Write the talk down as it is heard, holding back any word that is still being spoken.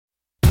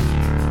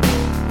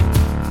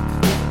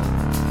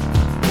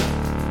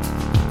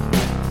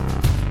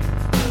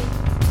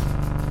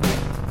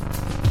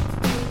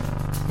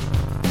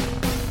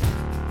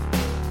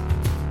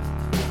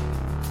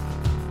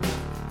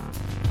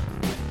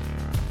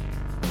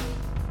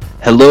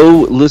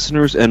Hello,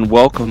 listeners, and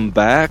welcome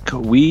back.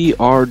 We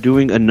are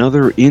doing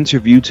another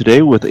interview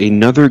today with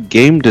another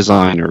game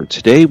designer.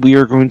 Today, we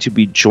are going to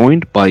be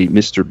joined by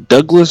Mr.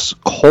 Douglas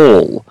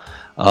Cole,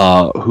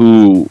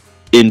 who,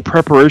 in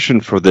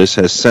preparation for this,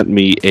 has sent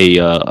me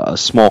a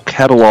small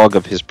catalog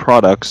of his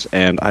products,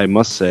 and I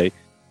must say,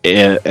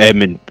 I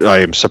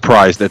am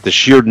surprised at the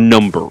sheer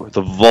number,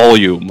 the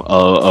volume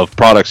of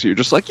products. You're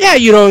just like, yeah,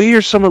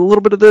 here's a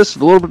little bit of this, a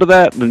little bit of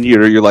that, and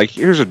you're like,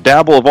 here's a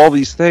dabble of all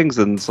these things,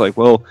 and it's like,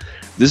 well,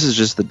 this is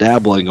just the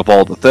dabbling of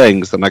all the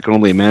things, and I can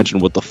only imagine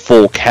what the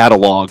full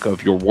catalog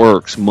of your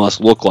works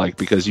must look like,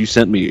 because you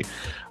sent me,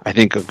 I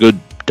think, a good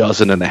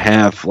dozen and a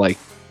half, like,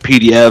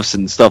 PDFs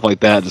and stuff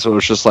like that, so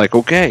it's just like,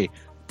 okay,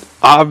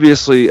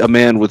 obviously a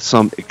man with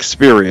some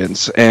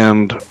experience,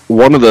 and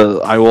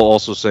I will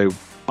also say,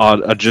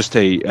 just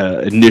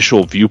a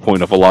initial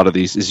viewpoint of a lot of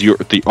these is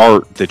the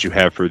art that you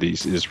have for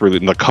these is really,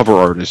 and the cover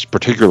art is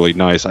particularly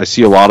nice. I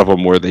see a lot of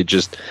them where they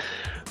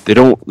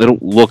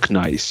don't look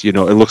nice. It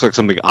looks like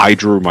something I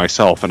drew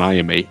myself, and I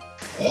am a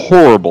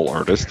horrible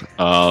artist.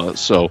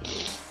 So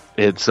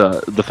it's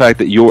the fact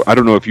that I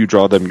don't know if you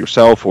draw them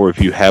yourself or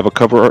if you have a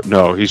cover art.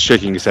 No, he's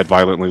shaking his head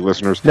violently,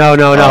 listeners. No.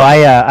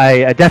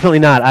 I definitely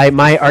not.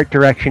 My art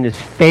direction is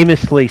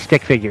famously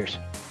stick figures.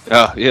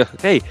 Yeah.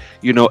 Hey,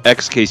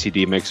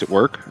 XKCD makes it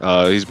work.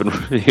 He's been,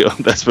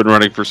 that's been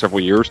running for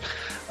several years.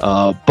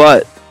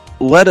 But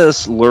let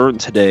us learn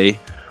today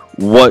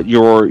what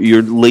your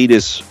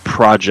latest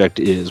project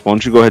is. Why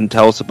don't you go ahead and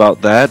tell us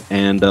about that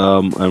and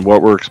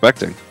what we're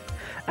expecting?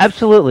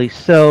 Absolutely.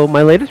 So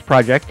my latest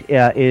project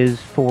is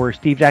for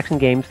Steve Jackson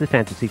Games, The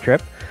Fantasy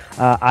Trip.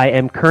 I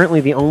am currently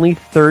the only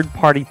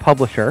third-party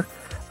publisher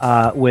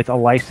with a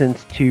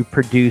license to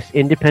produce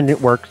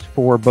independent works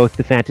for both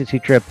The Fantasy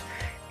Trip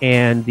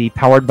and the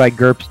Powered by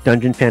GURPS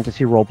Dungeon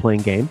Fantasy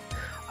role-playing game.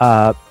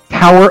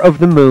 Tower of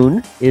the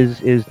Moon is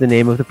the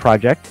name of the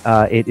project.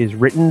 It is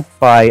written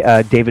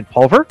by David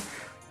Pulver,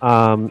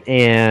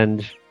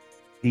 and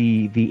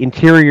the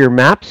interior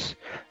maps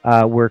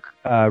were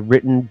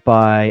written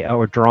by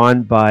or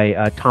drawn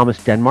by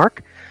Thomas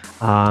Denmark.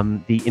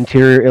 The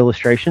interior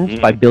illustrations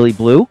by Billy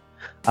Blue,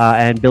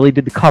 and Billy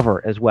did the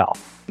cover as well.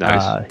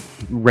 Nice.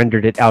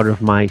 Rendered it out of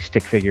my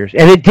stick figures,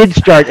 and it did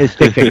start as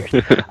stick figures,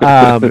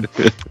 and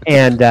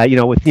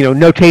with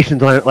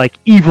notations on it like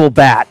evil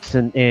bats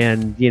and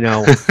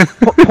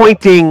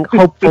pointing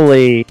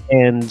hopefully,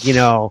 and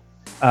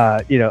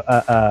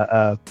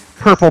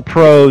purple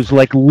prose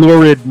like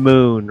lurid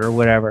moon or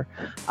whatever.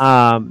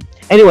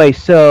 Anyway,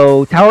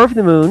 so Tower of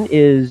the Moon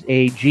is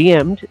a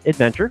GM'd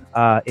adventure.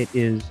 It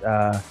is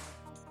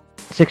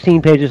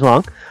 16 pages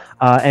long,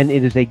 and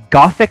it is a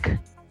Gothic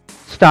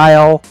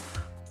style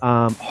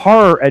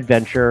horror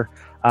adventure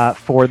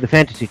for the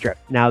Fantasy Trip.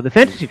 Now, the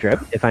Fantasy Trip,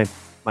 if I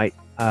might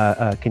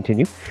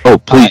continue. Oh,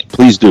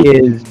 please do.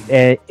 Is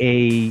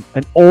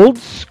an old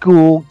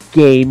school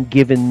game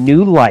given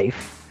new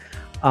life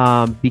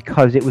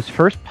because it was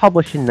first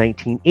published in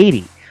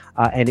 1980,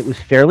 and it was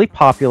fairly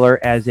popular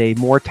as a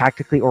more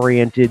tactically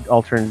oriented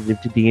alternative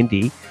to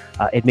D&D.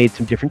 It made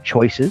some different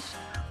choices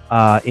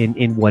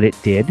in what it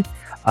did.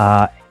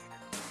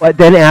 But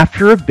then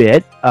after a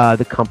bit,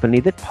 the company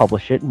that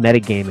published it,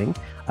 Metagaming,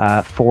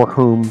 for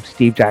whom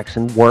Steve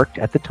Jackson worked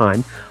at the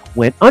time,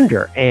 went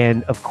under.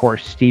 And of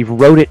course, Steve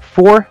wrote it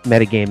for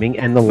Metagaming,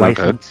 and the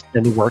license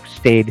and the work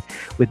stayed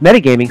with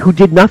Metagaming, who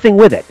did nothing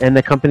with it. And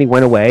the company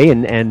went away.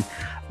 And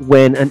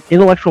when an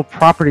intellectual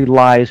property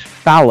lies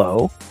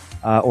fallow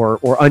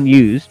or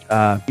unused,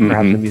 perhaps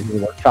I'm using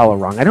the word fallow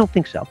wrong. I don't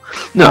think so.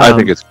 No, I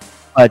think it's.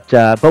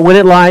 But when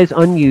it lies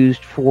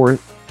unused for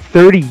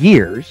 30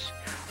 years,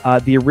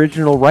 the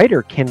original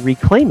writer can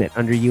reclaim it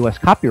under U.S.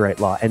 copyright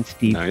law, and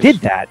Steve did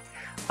that.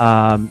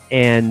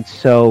 And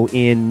so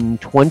in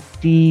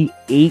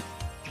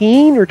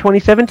 2018 or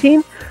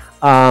 2017,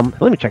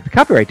 let me check the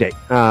copyright date.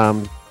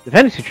 The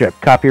Fantasy Trip,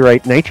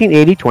 copyright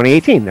 1980,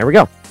 2018. There we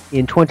go.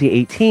 In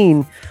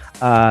 2018,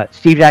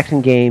 Steve Jackson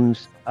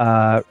Games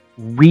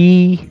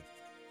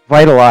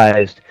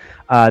revitalized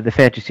the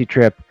Fantasy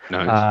Trip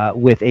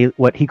with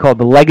what he called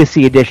the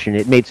Legacy Edition.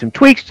 It made some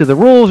tweaks to the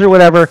rules or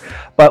whatever,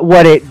 but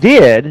what it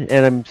did,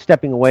 and I'm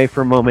stepping away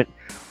for a moment,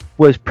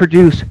 was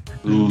produce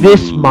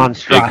this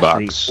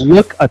monstrosity.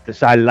 Look at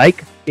this. I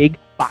like big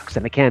box,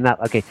 and I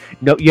cannot. Okay,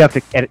 no, you have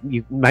to edit.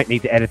 You might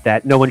need to edit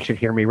that. No one should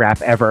hear me rap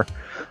ever.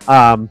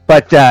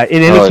 But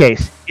in any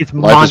case, it's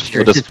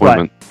monstrous. It's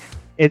what?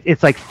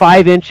 It's like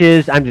 5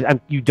 inches.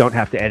 You don't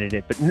have to edit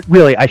it, but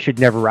really, I should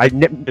never.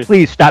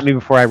 Please stop me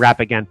before I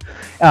rap again.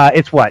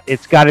 It's what?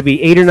 It's got to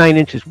be 8 or 9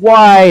 inches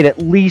wide, at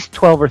least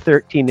 12 or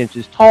 13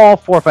 inches tall,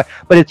 4 or 5.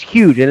 But it's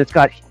huge, and it's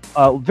got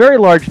a very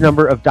large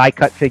number of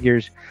die-cut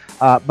figures.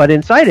 But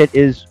inside it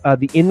is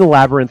the In the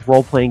Labyrinth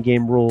role-playing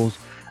game rules,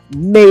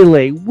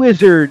 melee,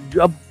 wizard,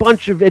 a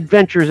bunch of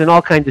adventures, and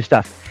all kinds of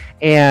stuff.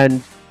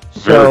 And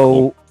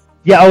so,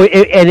 yeah,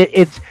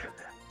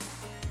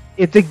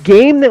 it's a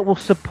game that will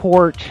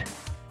support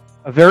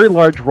a very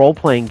large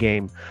role-playing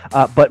game,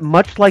 but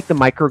much like the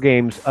micro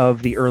games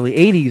of the early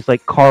 80s,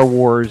 like Car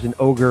Wars and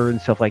Ogre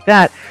and stuff like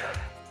that,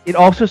 it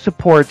also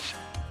supports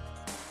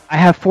I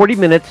have 40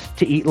 minutes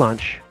to eat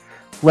lunch.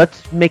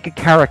 Let's make a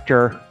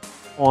character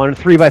on a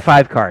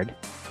 3x5 card.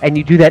 And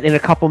you do that in a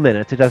couple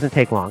minutes. It doesn't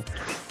take long.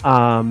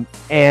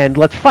 And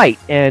let's fight.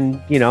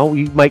 And,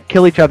 you might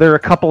kill each other a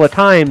couple of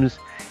times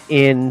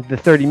in the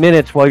 30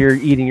 minutes while you're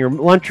eating your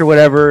lunch or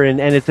whatever. And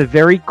it's a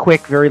very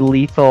quick, very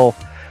lethal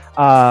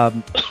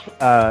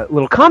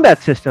little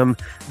combat system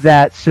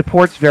that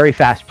supports very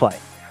fast play.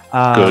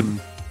 Good.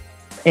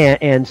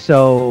 And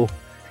so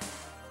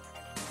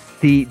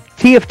the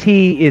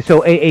TFT is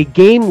a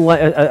game,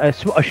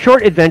 a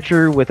short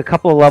adventure with a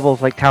couple of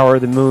levels like Tower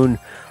of the Moon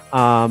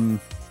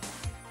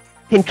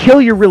can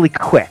kill you really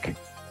quick.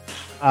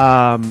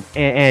 And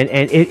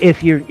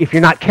if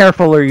you're not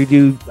careful or you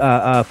do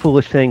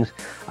foolish things,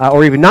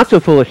 or even not so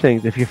foolish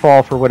things, if you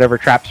fall for whatever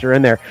traps are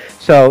in there.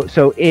 So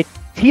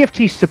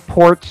TFT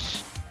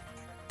supports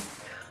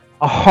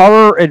a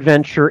horror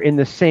adventure in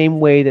the same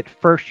way that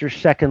first or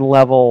second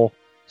level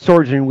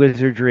Swords and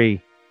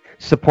Wizardry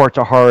supports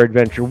a horror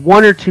adventure.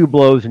 1 or 2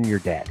 blows and you're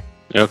dead.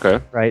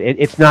 Okay. Right.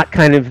 It's not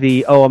kind of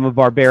the I'm a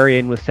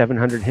barbarian with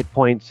 700 hit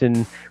points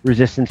and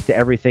resistance to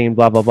everything and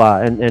blah blah blah.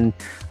 And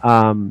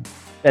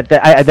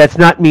that's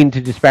not mean to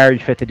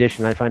disparage 5th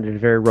edition. I find it a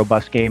very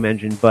robust game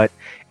engine, but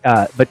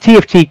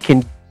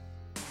TFT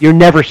you're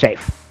never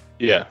safe.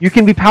 Yeah. You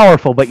can be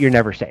powerful, but you're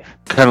never safe.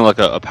 Kind of like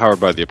a Powered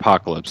by the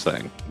Apocalypse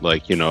thing.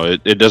 Like,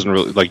 it doesn't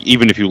really, like,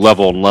 even if you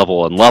level,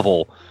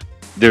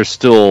 there's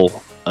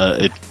still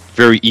it's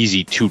very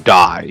easy to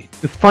die.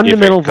 The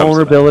fundamental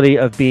vulnerability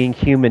of being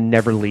human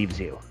never leaves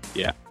you.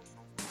 Yeah.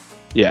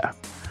 Yeah.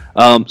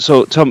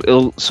 So tell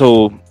me,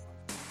 so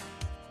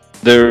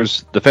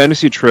there's the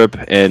Fantasy Trip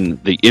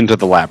and the Into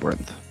the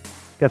Labyrinth.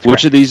 That's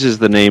Which correct. of these is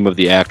the name of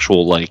the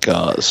actual like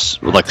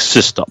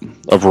system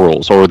of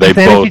rules, or are they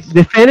both?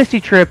 The Fantasy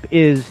Trip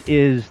is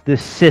the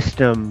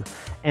system,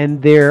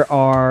 and there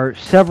are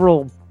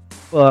several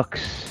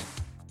books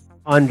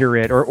under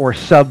it or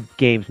sub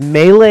games.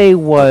 Melee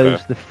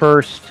was the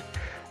first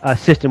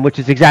system, which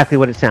is exactly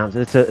what it sounds.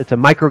 It's a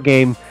micro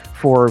game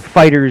for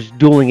fighters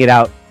dueling it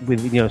out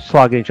with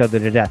slogging each other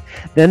to death.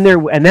 Then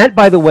and that,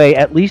 by the way,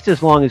 at least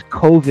as long as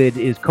COVID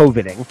is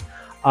COVIDing.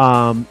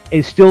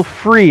 Is still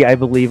free, I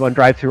believe, on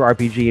DriveThru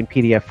RPG in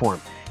PDF form.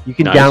 You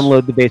can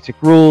download the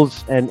basic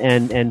rules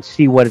and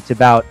see what it's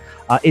about.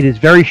 It is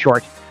very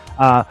short,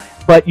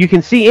 but you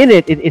can see in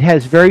it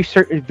has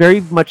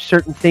very much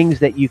certain things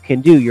that you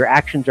can do. Your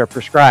actions are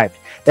prescribed.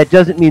 That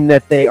doesn't mean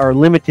that they are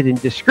limited in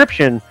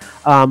description,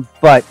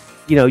 but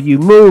you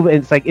move,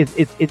 and it's like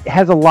it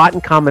has a lot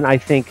in common, I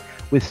think,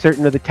 with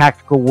certain of the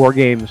tactical war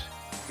games.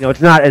 It's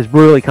not as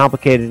brutally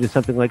complicated as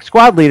something like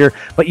Squad Leader,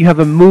 but you have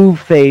a move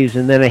phase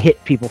and then a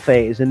hit people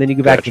phase, and then you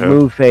go back to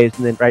move phase,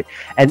 and then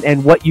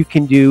and what you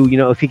can do,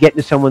 if you get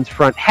into someone's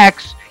front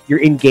hex,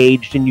 you're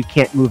engaged and you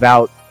can't move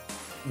out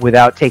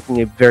without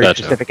taking a very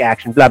specific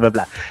action. Blah blah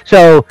blah.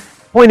 So,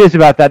 point is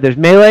about that. There's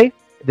Melee,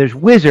 there's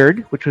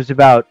Wizard, which was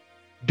about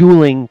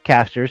dueling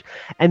casters,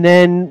 and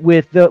then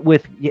with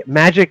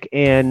Magic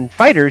and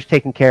Fighters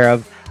taken care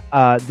of,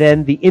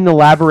 then the In the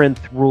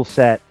Labyrinth rule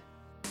set.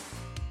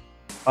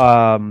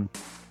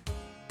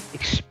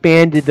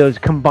 Expanded those,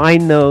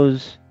 combined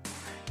those,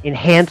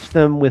 enhanced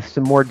them with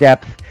some more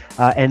depth,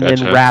 and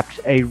then wrapped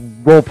a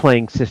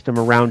role-playing system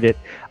around it.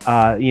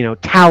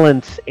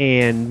 Talents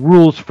and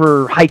rules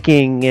for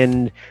hiking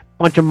and a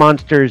bunch of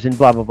monsters and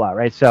blah blah blah.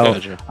 Right. So,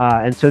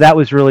 and so that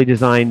was really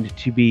designed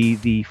to be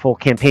the full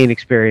campaign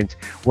experience,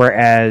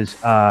 whereas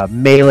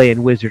Melee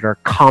and Wizard are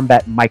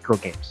combat micro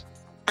games.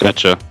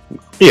 Gotcha.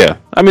 Yeah,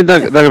 I mean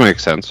that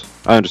makes sense.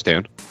 I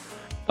understand.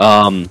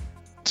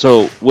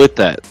 So with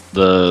that,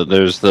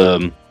 there's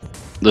the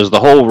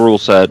whole rule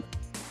set.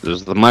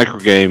 There's the micro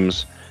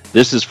games.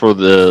 This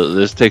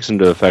takes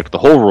into effect the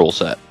whole rule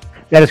set.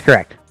 That is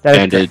correct.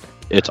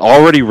 It's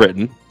already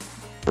written,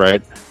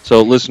 right?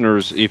 So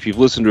listeners, if you've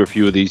listened to a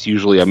few of these,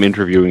 usually I'm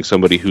interviewing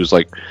somebody who's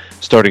like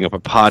starting up a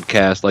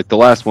podcast. Like the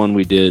last one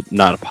we did,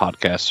 not a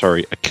podcast,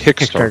 sorry, a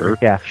Kickstarter.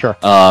 Yeah, sure.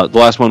 The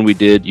last one we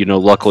did,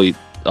 luckily,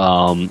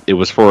 it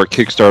was for a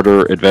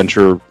Kickstarter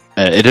adventure.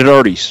 It had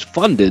already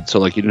funded, so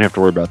like you didn't have to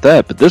worry about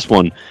that. But this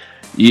one,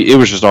 it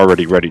was just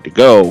already ready to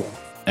go,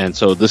 and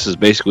so this is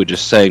basically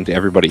just saying to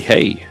everybody,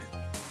 "Hey,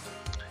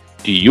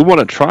 do you want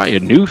to try a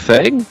new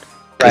thing?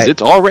 Because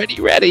it's already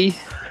ready."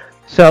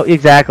 So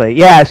exactly,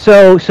 yeah.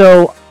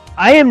 So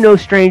I am no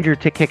stranger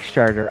to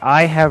Kickstarter.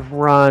 I have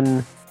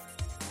run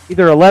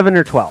either 11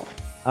 or 12,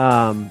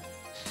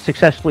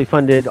 successfully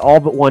funded, all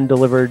but one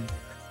delivered,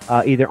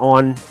 either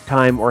on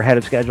time or ahead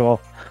of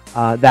schedule.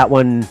 That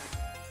one.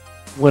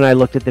 When I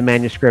looked at the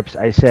manuscripts,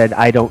 I said,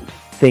 I don't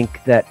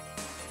think that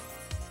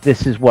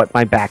this is what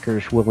my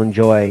backers will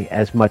enjoy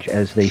as much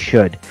as they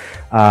should.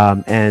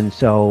 And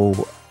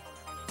so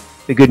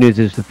the good news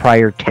is the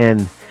prior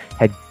 10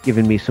 had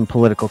given me some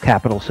political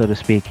capital, so to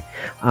speak.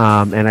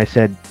 And I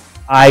said,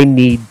 I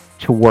need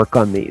to work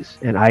on these,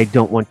 and I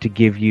don't want to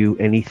give you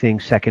anything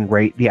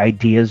second-rate. The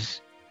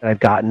ideas that I've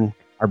gotten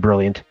are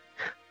brilliant,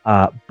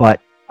 but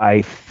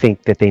I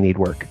think that they need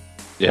work.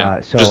 Yeah,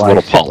 just a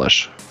little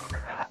polish.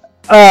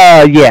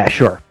 Yeah,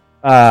 sure.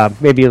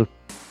 Maybe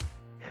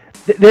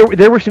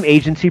there were some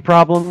agency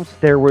problems.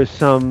 There was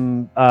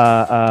some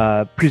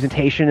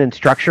presentation and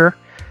structure,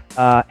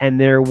 and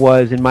there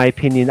was, in my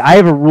opinion, I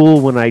have a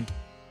rule when I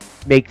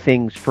make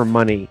things for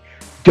money: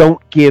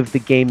 don't give the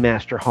game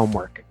master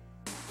homework.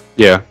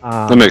 Yeah,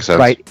 that makes sense.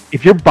 Right?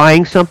 If you're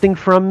buying something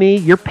from me,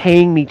 you're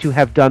paying me to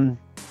have done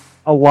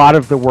a lot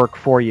of the work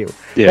for you.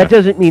 Yeah. That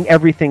doesn't mean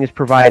everything is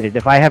provided.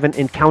 If I have an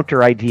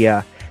encounter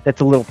idea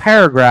that's a little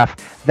paragraph,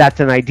 that's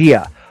an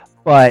idea.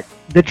 But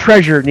the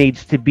treasure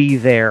needs to be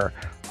there.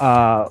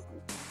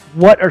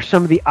 What are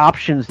some of the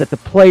options that the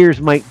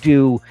players might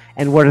do,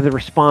 and what are the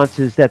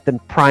responses that the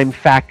prime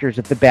factors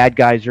that the bad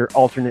guys or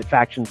alternate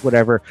factions,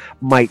 whatever,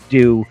 might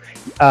do?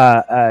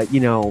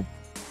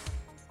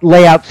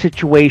 Lay out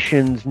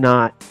situations,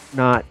 not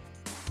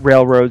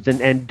railroads,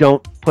 and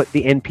don't put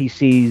the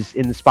NPCs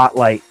in the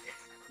spotlight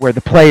where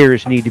the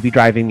players need to be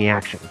driving the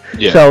action.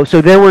 Yeah.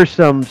 So there were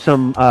some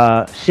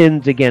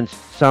sins against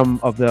some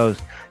of those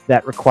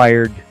that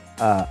required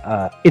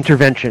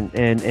intervention,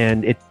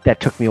 and that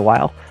took me a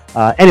while.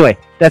 Anyway,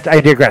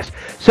 I digress.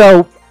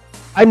 So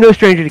I'm no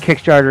stranger to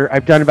Kickstarter.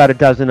 I've done about a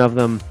dozen of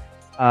them,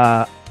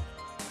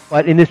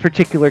 but in this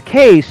particular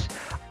case,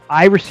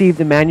 I received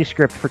the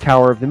manuscript for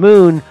Tower of the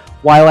Moon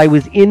while I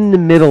was in the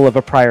middle of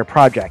a prior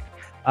project.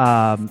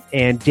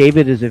 And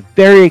David is a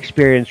very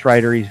experienced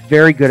writer. He's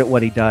very good at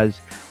what he does.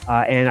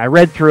 And I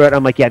read through it.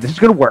 I'm like, yeah, this is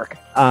going to work.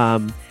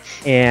 And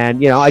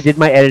I did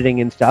my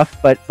editing and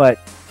stuff, but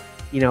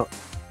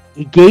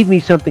he gave me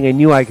something I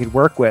knew I could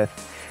work with.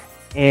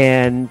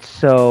 And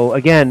so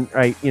again,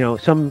 right,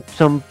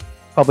 some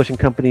publishing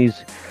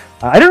companies,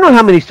 I don't know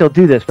how many still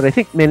do this, but I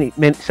think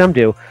some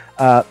do.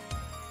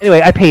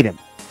 Anyway, I paid him.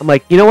 I'm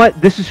like, you know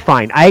what? This is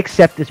fine. I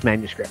accept this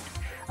manuscript.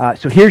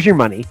 So here's your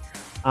money.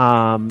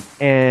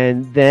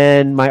 And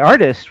then my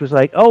artist was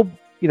like, oh,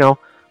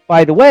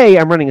 by the way,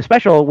 I'm running a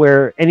special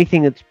where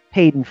anything that's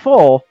paid in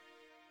full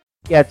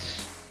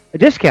gets a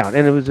discount.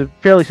 And it was a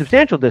fairly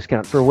substantial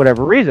discount for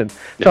whatever reason.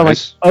 So I'm like,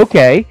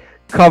 okay,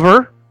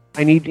 cover.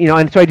 I need,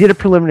 and so I did a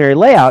preliminary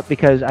layout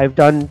because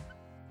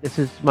this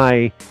is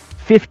my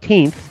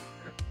 15th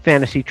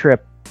Fantasy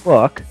Trip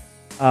book.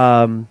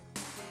 And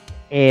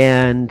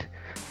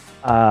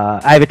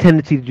I have a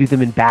tendency to do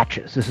them in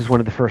batches. This is one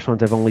of the first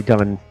ones I've only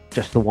done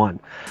just the one.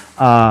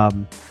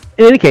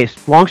 In any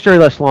case, long story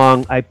less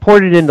long, I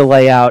poured it into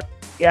layout.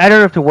 I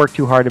don't have to work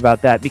too hard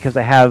about that because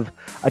I have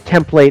a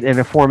template and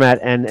a format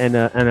and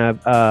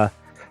a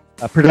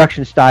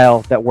production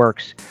style that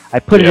works. I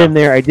put it in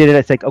there. I did it.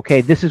 It's like,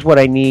 okay, this is what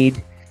I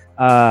need.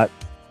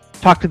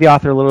 Talk to the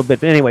author a little bit.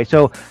 But anyway,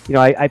 so,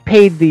 I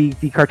paid the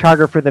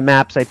cartographer the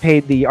maps. I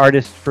paid the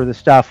artist for the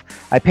stuff.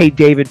 I paid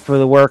David for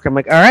the work. I'm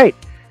like, all right,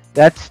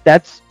 it's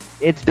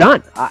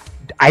done.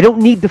 I don't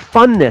need to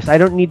fund this. I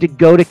don't need to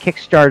go to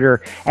Kickstarter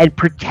and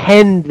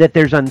pretend that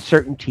there's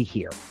uncertainty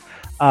here.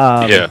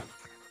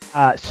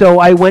 So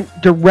I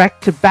went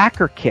direct to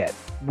BackerKit,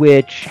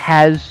 which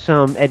has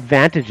some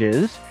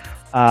advantages.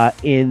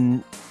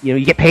 You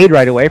get paid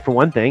right away for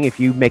one thing. If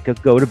you make a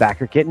go to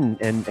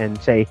BackerKit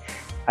and say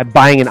I'm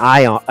buying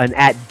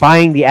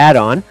buying the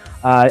add-on,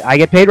 I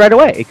get paid right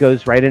away. It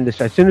goes right into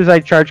as soon as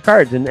I charge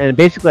cards, and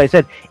basically I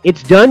said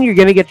it's done. You're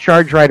going to get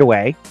charged right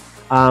away.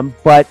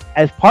 But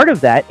as part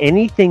of that,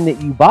 anything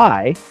that you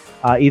buy,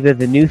 either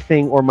the new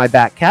thing or my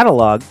back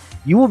catalog,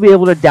 you will be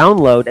able to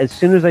download as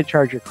soon as I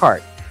charge your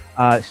card.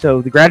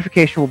 So the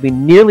gratification will be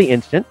nearly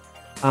instant.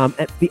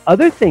 The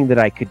other thing that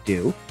I could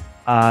do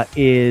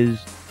is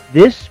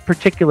this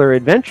particular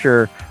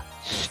adventure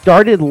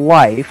started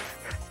life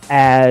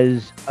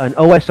as an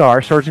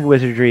OSR, Swords and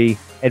Wizardry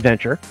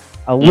adventure,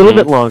 a little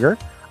bit longer,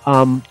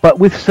 but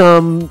with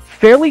some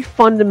fairly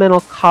fundamental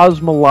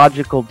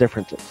cosmological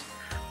differences.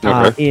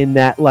 In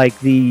that, like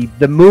the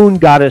moon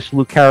goddess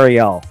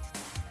Lucariel,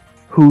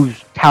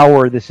 whose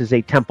tower this is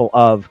a temple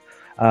of,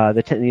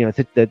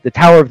 the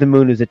Tower of the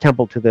Moon is a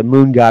temple to the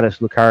moon goddess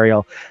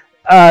Lucariel.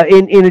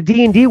 In a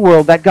D&D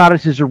world, that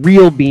goddess is a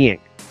real being.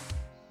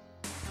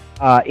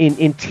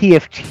 In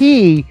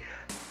TFT,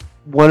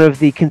 one of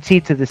the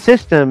conceits of the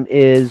system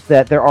is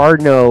that there are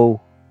no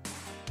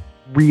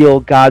real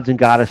gods and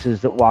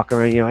goddesses that walk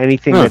around.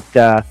 Anything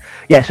that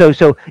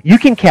so you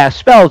can cast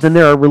spells, and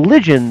there are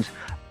religions.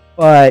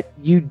 But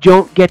you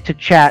don't get to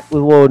chat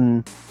with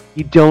Woden.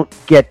 You don't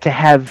get to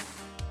have,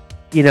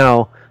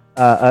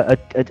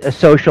 a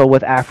social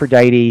with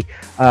Aphrodite.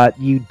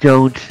 You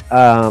don't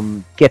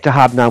get to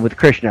hobnob with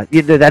Krishna.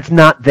 That's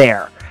not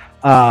there.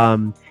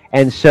 And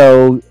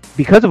so,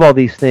 because of all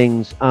these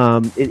things,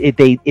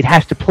 it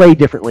has to play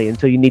differently, and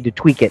so you need to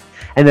tweak it.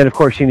 And then, of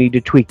course, you need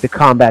to tweak the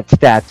combat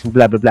stats and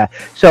blah blah blah.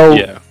 So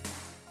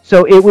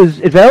it was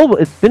available.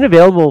 It's been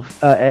available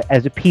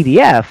as a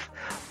PDF.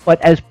 But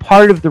as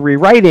part of the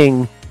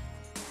rewriting,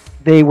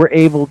 they were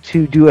able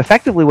to do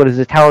effectively what is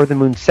the Tower of the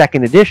Moon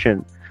second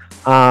edition,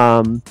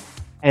 and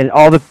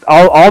all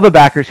the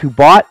backers who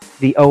bought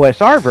the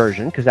OSR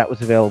version, because that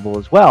was available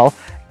as well,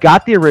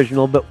 got the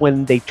original. But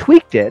when they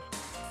tweaked it,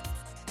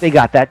 they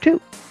got that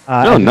too.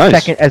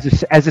 Nice.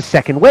 As a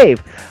second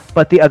wave.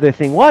 But the other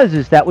thing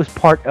is that was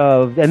part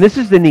of, and this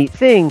is the neat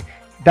thing.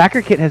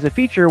 BackerKit has a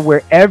feature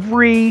where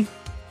every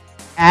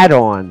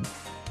add-on,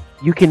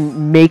 you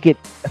can make it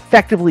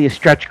effectively a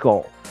stretch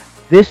goal.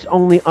 This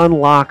only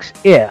unlocks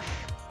if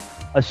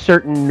a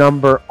certain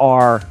number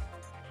are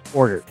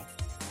ordered.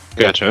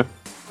 Gotcha.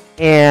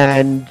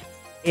 And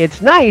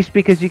it's nice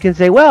because you can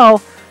say,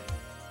 well,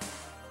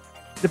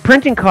 the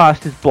printing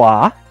cost is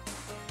blah,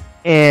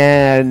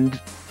 and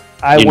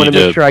I want to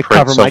make sure I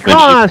cover my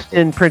cost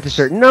and print a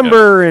certain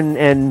number,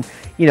 and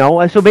you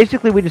know. So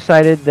basically, we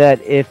decided that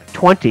if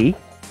 20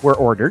 were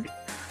ordered,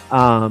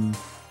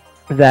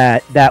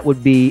 that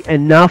would be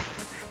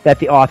enough that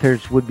the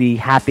authors would be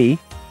happy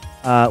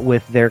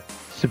with their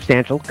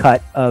substantial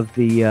cut of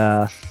the.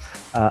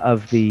 I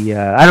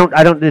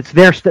don't. It's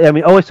their. I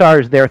mean,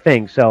 OSR is their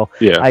thing, so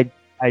yeah.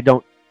 I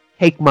don't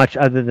take much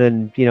other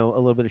than, you know, a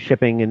little bit of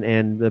shipping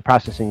and the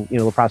processing, you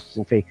know, the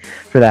processing fee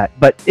for that.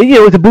 But you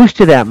know, it was a boost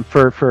to them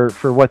for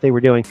what they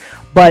were doing.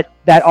 But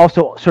that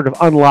also sort of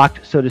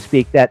unlocked, so to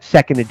speak, that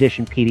second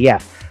edition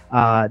PDF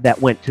that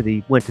went to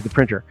the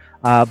printer.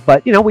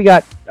 But you know, we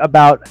got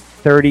about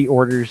 30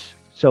 orders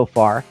so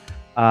far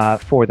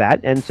for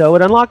that, and so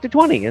it unlocked to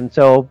 20. And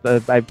so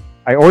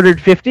I ordered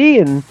 50,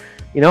 and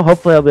you know,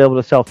 hopefully I'll be able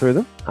to sell through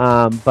them.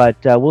 But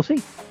we'll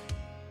see.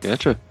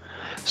 Gotcha.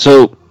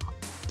 So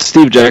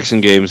Steve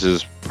Jackson Games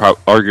is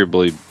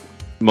arguably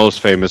most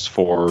famous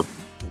for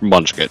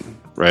Munchkin,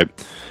 right?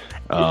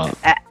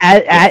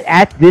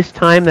 At this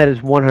time, that is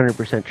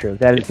 100% true.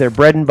 That is their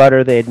bread and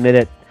butter. They admit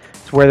it.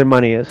 It's where their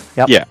money is.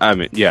 Yep. Yeah, I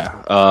mean,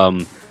 yeah.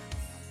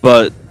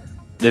 But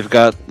they've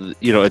got,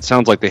 you know, it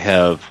sounds like they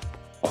have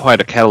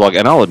quite a catalog.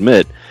 And I'll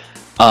admit,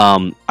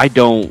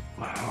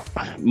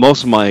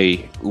 most of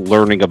my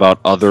learning about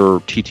other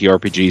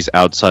TTRPGs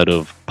outside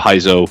of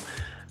Paizo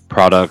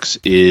products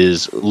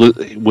is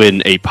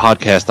when a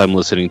podcast I'm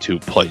listening to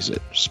plays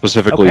it.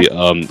 Specifically,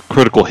 okay.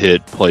 Critical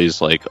Hit plays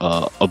like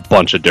a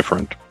bunch of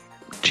different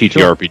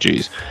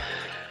TTRPGs, sure.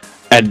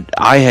 And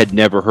I had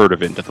never heard of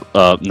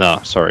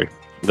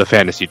the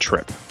Fantasy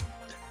Trip.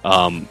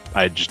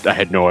 I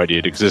had no idea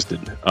it existed.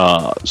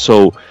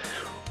 So,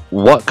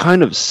 what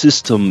kind of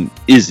system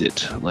is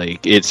it?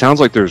 Like, it sounds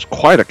like there's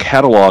quite a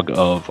catalog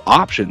of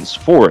options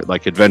for it,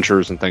 like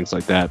adventures and things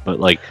like that.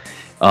 But like,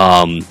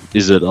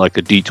 is it like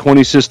a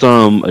D20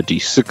 system, a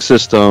D6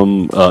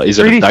 system? Is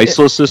it a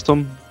diceless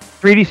system?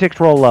 3D6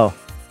 roll low.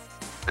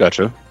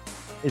 Gotcha.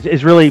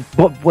 Is really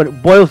what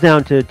it boils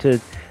down to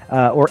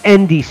or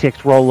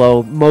ND6 roll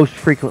low, most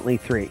frequently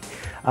 3.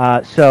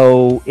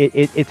 So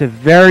it's a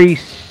very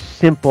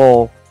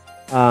simple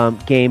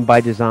game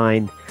by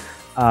design.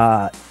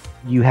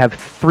 You have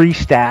 3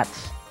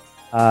 stats: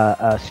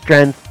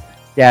 strength,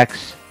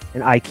 dex,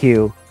 and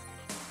IQ.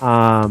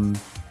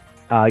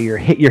 Your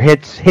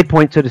hit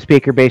points, so to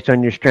speak, are based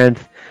on your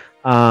strength.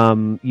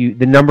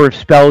 The number of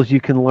spells you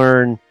can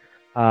learn,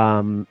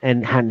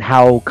 and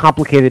how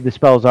complicated the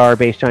spells are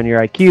based on your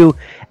IQ.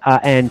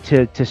 And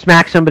to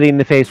smack somebody in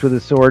the face with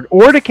a sword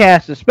or to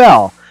cast a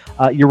spell,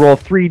 you roll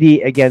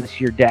 3d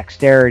against your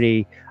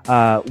dexterity,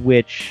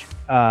 which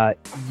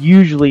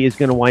usually is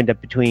going to wind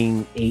up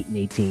between 8 and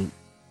 18.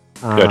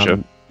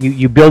 Gotcha.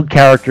 You build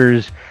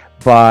characters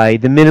by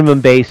the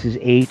minimum base is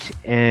 8,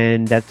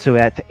 and that's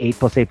 8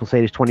 plus 8 plus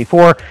 8 is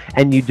 24,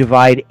 and you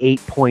divide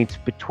 8 points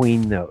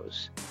between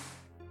those.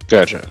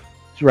 Gotcha.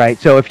 Right.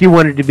 So if you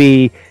wanted to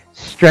be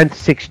strength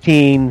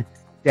 16,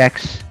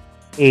 dex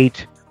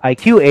 8,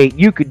 IQ 8,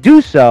 you could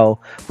do so,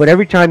 but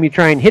every time you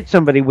try and hit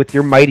somebody with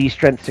your mighty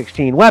strength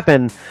 16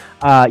 weapon,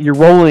 you're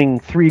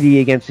rolling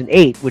 3d against an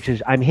 8, which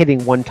is I'm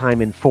hitting 1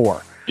 time in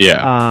 4.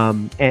 Yeah.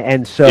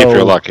 And so if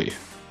you're lucky.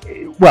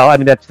 Well, I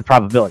mean, that's the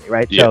probability,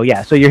 right?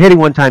 Yeah. So you're hitting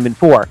 1 time in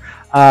 4.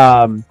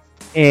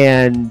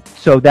 And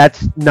so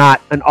that's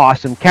not an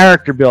awesome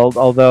character build,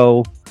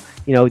 although,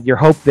 you know, your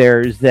hope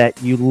there is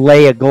that you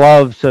lay a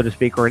glove, so to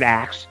speak, or an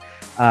axe,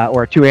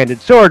 or a two-handed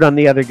sword on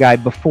the other guy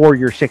before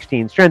your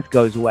 16 strength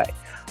goes away.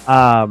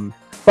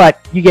 But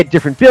you get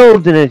different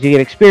builds, and as you get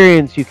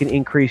experience, you can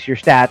increase your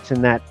stats,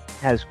 and that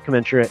has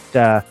commensurate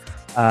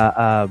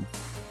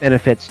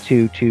benefits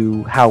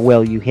to how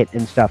well you hit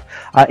and stuff.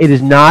 It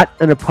is not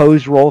an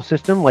opposed roll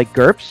system like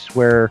GURPS,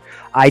 where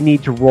I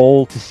need to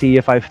roll to see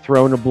if I've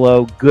thrown a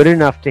blow good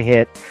enough to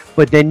hit,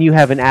 but then you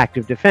have an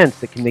active defense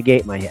that can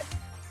negate my hit.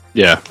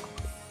 Yeah.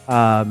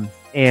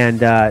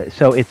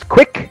 So it's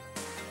quick.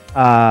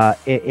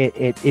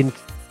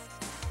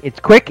 It's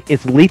quick.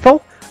 It's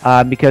lethal,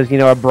 because, you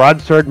know, a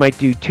broadsword might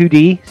do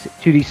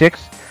 2d6.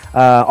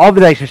 All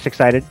the dice are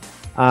 6-sided.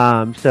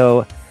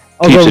 So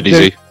keeps it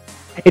easy.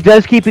 It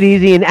does keep it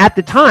easy, and at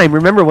the time,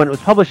 remember when it was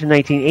published in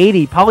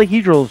 1980,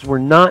 polyhedrals were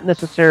not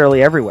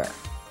necessarily everywhere.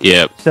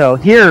 Yeah. So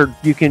here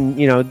you can,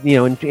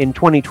 in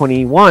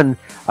 2021,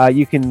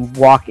 you can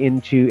walk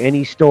into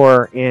any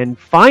store and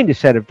find a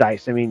set of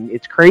dice. I mean,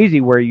 it's crazy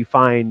where you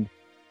find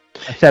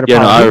a set of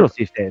polyhedrals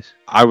these days.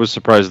 I was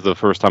surprised the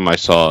first time I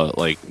saw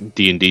like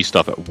D&D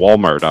stuff at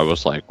Walmart. I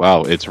was like,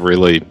 wow, it's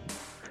really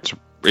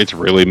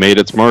made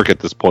its mark at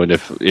this point.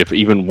 If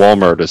even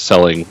Walmart is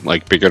selling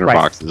like beginner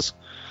boxes.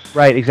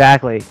 Right,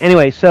 exactly.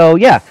 Anyway, so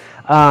yeah,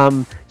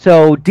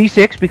 So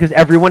D6 because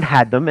everyone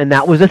had them, and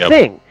that was a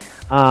thing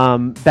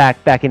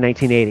back in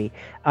 1980.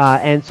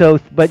 And so,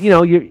 but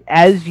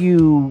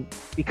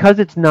because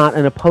it's not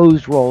an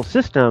opposed roll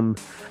system,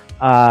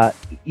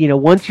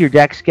 once your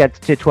dex gets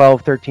to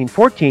 12, 13,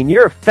 14,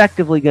 you're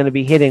effectively going to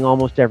be hitting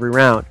almost every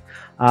round.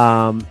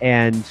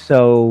 And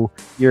so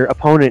your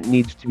opponent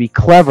needs to be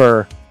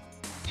clever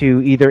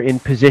to either in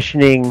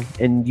positioning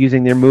and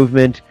using their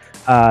movement,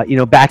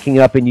 backing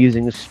up and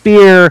using a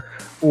spear,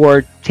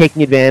 or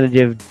taking advantage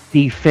of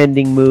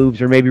defending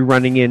moves, or maybe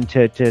running in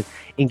to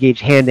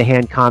engage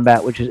hand-to-hand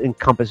combat, which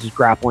encompasses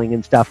grappling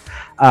and stuff,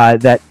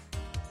 that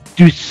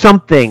do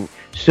something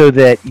so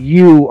that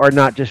you are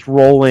not just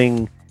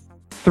rolling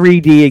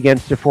 3D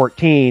against a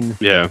 14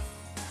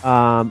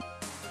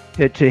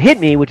 to hit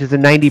me, which is a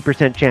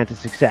 90% chance of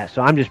success.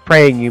 So I'm just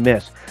praying you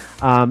miss.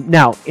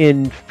 Now,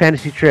 in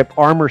Fantasy Trip,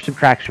 armor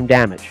subtracts from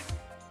damage.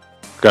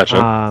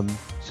 Gotcha.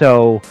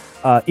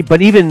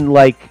 But even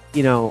like,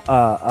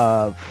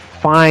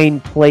 fine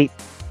plate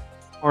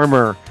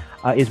armor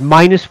is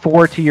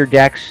 -4 to your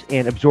dex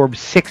and absorbs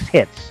 6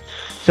 hits.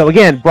 So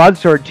again,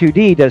 broadsword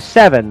 2D does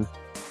 7.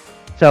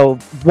 So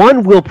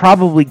 1 will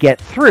probably get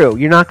through.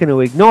 You're not going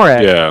to ignore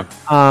it. Yeah.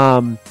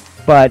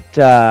 But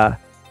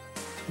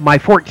my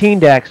 14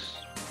 dex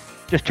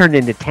just turned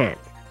into 10.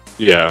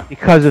 Yeah.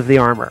 Because of the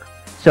armor.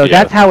 So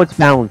that's how it's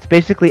balanced.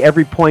 Basically,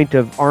 every point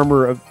of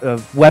armor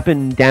of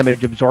weapon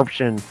damage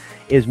absorption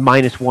is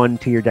 -1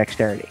 to your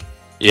dexterity.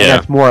 Yeah. And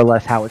that's more or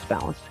less how it's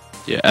balanced.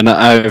 Yeah, and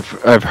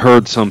I've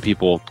heard some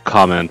people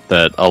comment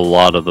that a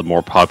lot of the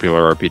more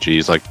popular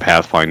RPGs like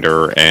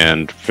Pathfinder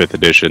and 5th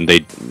edition,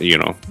 they,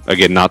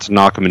 again, not to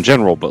knock them in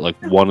general, but like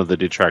one of the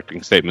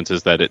detracting statements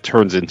is that it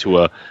turns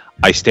into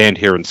I stand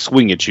here and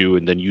swing at you,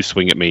 and then you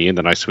swing at me, and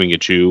then I swing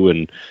at you,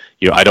 and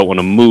I don't want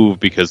to move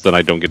because then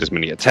I don't get as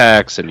many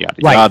attacks, and yada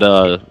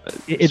yada.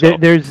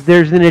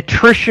 There's an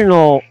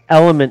attritional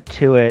element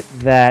to it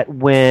that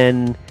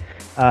when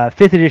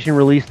 5th edition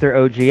released their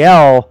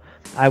OGL,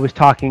 I was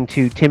talking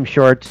to Tim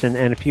Shorts and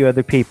a few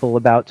other people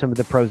about some of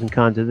the pros and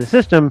cons of the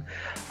system,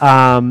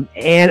 and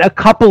a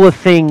couple of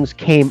things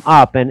came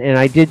up, and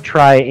I did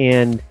try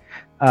and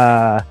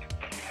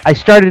I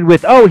started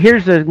with,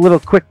 here's a little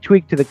quick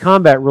tweak to the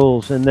combat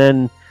rules, and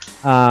then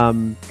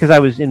because I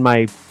was in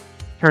my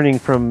turning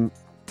from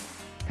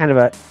kind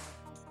of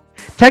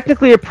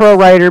technically a pro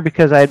writer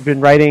because I had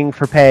been writing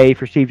for pay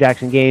for Steve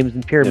Jackson Games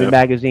and Pyramid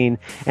Magazine,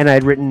 and I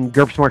had written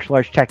GURPS Martial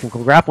Arts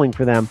Technical Grappling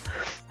for them.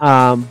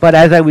 But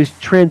as I was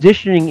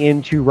transitioning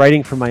into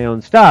writing for my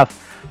own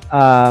stuff,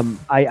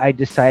 I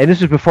decided, and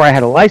this was before I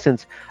had a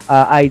license,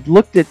 I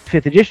looked at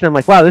 5th edition, I'm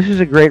like, wow, this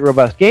is a great,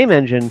 robust game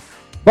engine,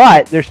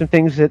 but there's some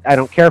things that I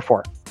don't care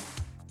for.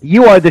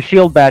 You are the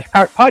Shield Bash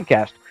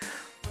podcast.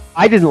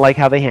 I didn't like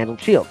how they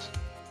handled shields.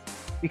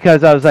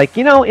 Because I was like,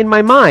 in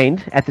my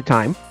mind at the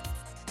time,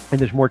 and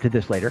there's more to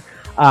this later,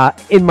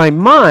 in my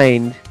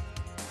mind,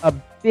 a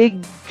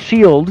big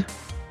shield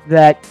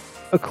that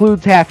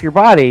occludes half your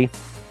body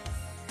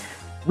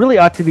really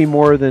ought to be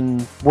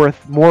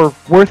worth more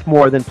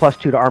than +2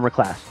 to armor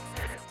class,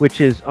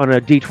 which is on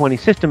a D20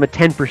 system a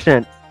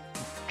 10%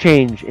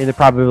 change in the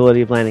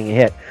probability of landing a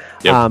hit.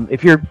 Yep.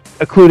 If you're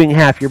occluding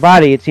half your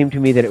body, it seemed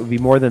to me that it would be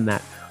more than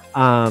that.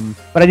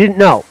 But I didn't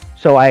know,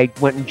 so I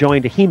went and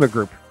joined a HEMA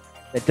group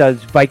that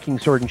does Viking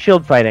sword and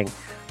shield fighting,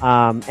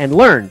 and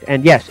learned.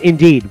 And yes,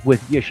 indeed,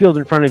 with your shield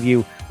in front of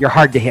you, you're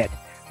hard to hit,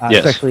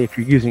 especially if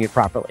you're using it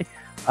properly.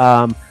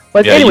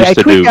 But anyway, I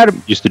tweaked out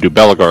used to do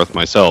Belagarth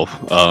myself.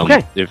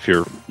 If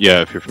you're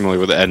familiar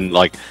with it, and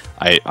like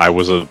I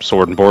was a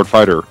sword and board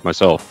fighter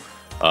myself.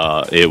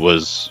 It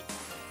was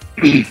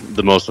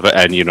the most of it,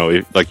 and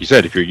like you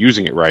said, if you're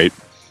using it right,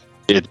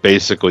 it's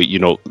basically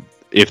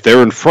if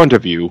they're in front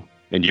of you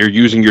and you're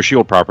using your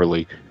shield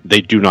properly,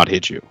 they do not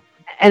hit you.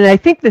 And I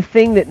think the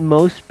thing that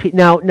most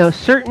now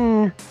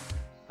certain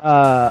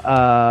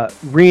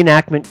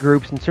reenactment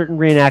groups and certain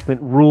reenactment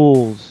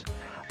rules,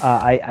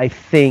 I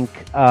think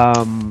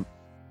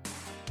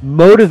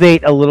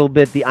motivate a little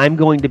bit the I'm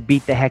going to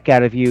beat the heck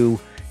out of you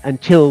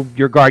until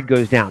your guard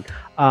goes down.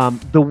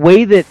 The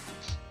way that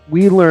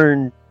we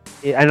learn,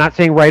 I'm not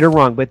saying right or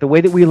wrong, but the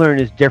way that we learn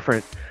is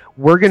different.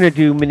 We're going to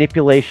do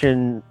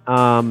manipulation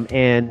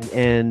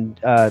and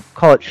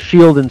call it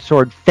shield and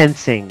sword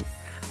fencing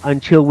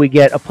until we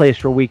get a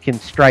place where we can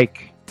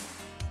strike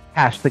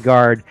past the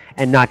guard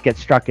and not get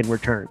struck in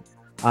return.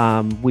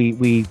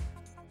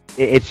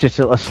 It's just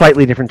a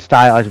slightly different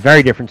style. It's a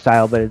very different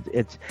style, but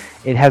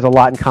it has a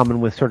lot in common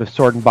with sort of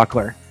sword and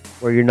buckler,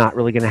 where you're not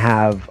really going to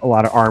have a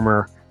lot of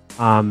armor,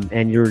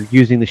 and you're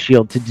using the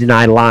shield to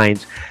deny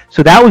lines.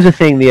 So that was the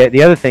thing.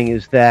 The other thing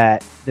is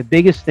that the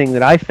biggest thing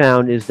that I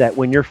found is that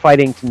when you're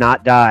fighting to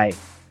not die,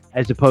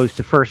 as opposed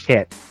to first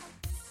hit,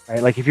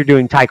 right? Like if you're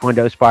doing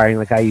Taekwondo sparring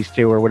like I used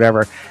to or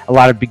whatever, a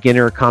lot of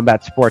beginner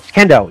combat sports,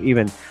 Kendo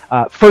even,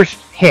 first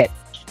hit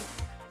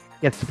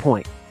gets the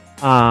point.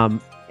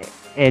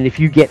 And if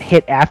you get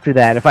hit after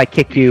that, if I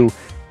kick you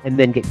and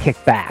then get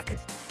kicked back,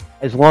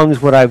 as long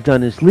as what I've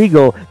done is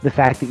legal, the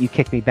fact that you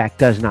kick me back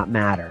does not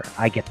matter.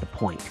 I get the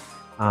point.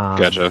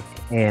 Gotcha.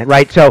 And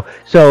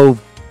so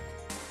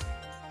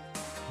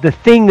the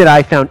thing that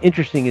I found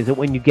interesting is that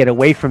when you get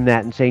away from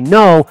that and say,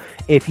 no,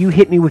 if you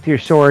hit me with your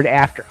sword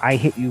after I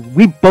hit you,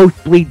 we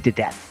both bleed to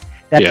death.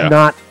 That's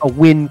not a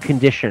win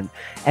condition.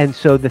 And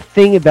so the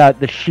thing about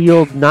the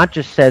shield not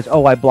just says,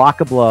 oh, I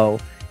block a blow,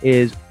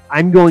 is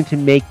I'm going to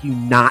make you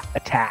not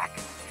attack.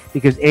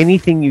 Because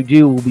anything you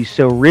do will be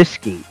so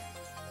risky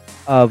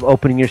of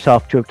opening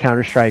yourself to a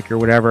counter-strike or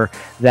whatever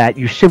that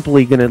you're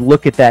simply going to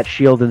look at that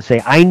shield and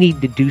say, I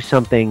need to do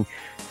something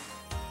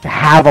to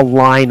have a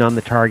line on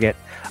the target.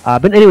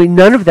 But anyway,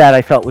 none of that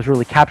I felt was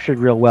really captured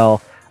real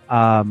well,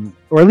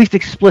 or at least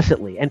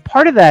explicitly. And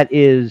part of that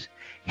is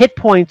hit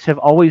points have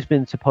always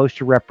been supposed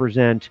to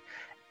represent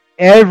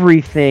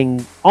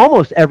everything,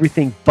 almost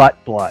everything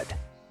but blood.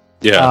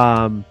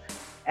 Yeah.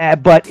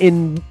 But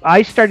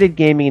I started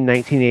gaming in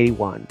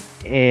 1981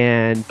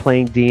 and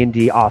playing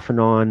D&D off and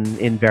on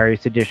in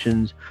various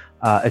editions,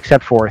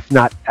 except Fourth,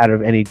 not out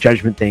of any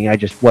judgment thing. I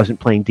just wasn't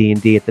playing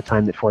D&D at the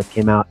time that Fourth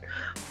came out.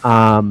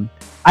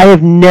 I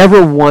have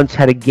never once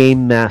had a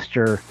game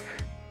master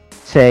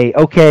say,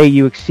 okay,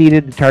 you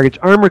exceeded the target's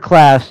armor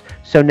class,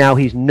 so now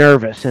he's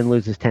nervous and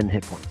loses 10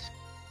 hit points.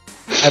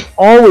 I've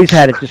always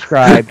had it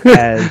described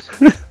as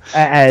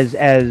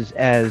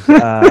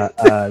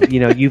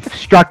you've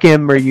struck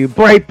him or you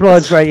bright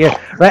bloods, right?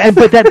 Yeah, right.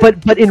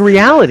 But in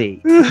reality,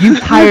 you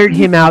tired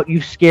him out,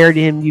 you've scared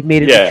him, you've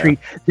made it a treat.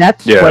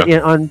 That's what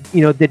on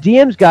the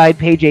DM's Guide,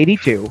 page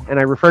 82, and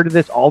I refer to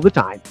this all the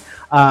time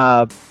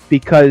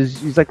because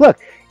he's like, look.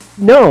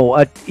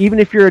 No, even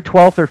if you're a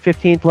 12th or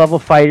 15th level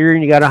fighter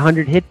and you got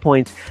 100 hit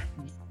points,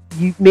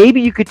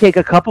 maybe you could take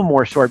a couple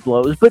more sword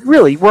blows, but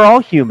really, we're all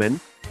human,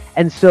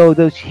 and so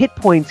those hit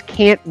points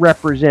can't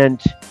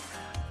represent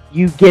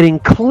you getting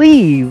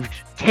cleaved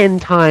 10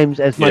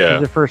 times as much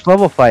as a first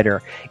level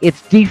fighter.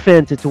 It's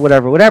defense, it's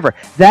whatever.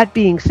 That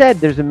being said,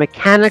 there's a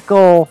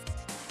mechanical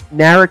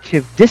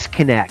narrative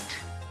disconnect,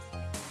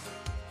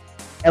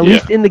 at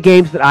least in the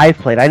games that I've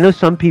played. I know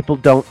some people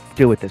don't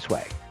do it this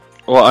way.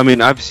 Well, I mean,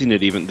 I've seen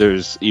it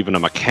there's even a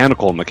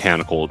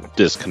mechanical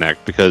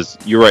disconnect, because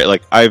you're right,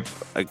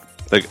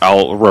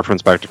 I'll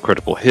reference back to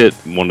Critical Hit,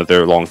 one of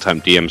their longtime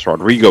DMs,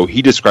 Rodrigo.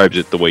 He describes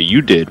it the way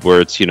you did,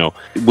 where it's,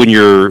 when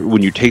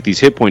you take these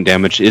hit point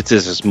damage, it's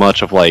as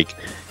much of like,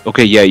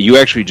 okay, yeah, you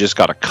actually just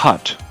got a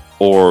cut,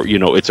 or,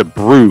 it's a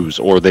bruise,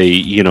 or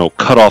they,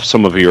 cut off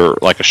some of your,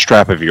 like a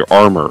strap of your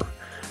armor.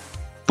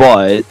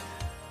 But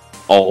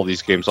all of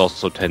these games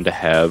also tend to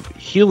have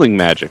healing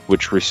magic,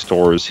 which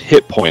restores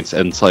hit points,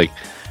 and it's like,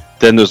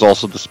 then there's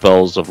also the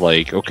spells of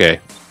like, okay,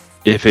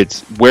 if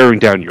it's wearing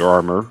down your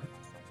armor,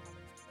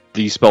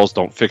 these spells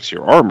don't fix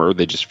your armor,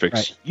 they just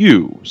fix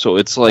you. So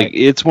it's like,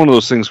 it's one of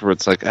those things where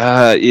it's like,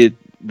 the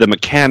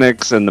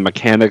mechanics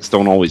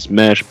don't always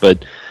mesh,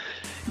 but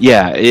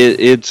yeah,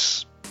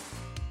 it's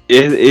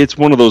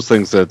one of those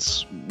things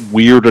that's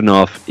weird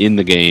enough in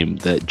the game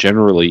that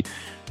generally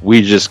we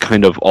just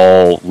kind of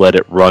all let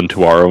it run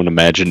to our own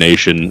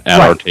imagination at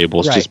our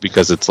tables, just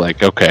because it's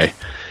like, okay,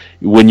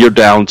 when you're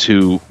down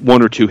to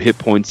 1 or 2 hit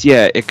points,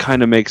 it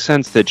kind of makes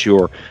sense that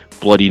you're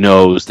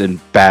bloody-nosed and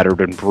battered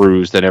and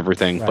bruised and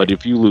everything, but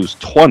if you lose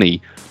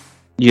 20,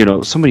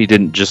 somebody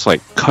didn't just,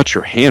 like, cut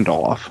your hand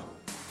off.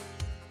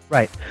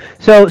 Right.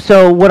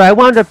 So what I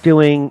wound up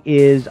doing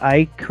is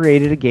I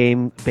created a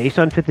game based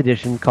on 5th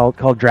edition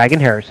called Dragon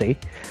Heresy.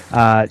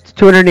 It's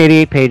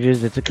 288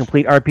 pages. It's a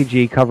complete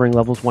RPG covering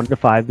levels 1 to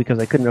 5 because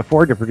I couldn't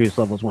afford to produce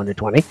levels 1 to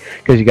 20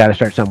 because you got to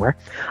start somewhere.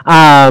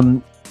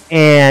 And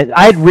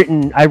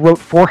I wrote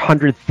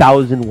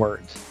 400,000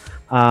 words.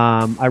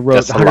 I wrote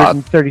That's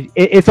 130.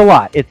 It's a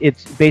lot.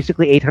 It's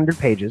basically 800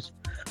 pages.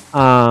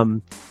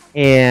 And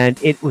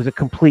it was a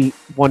complete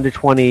 1 to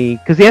 20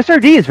 because the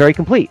SRD is very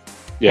complete.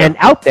 And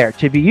out there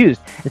to be used.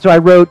 And so I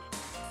wrote,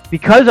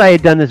 because I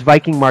had done this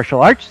Viking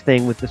martial arts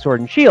thing with the sword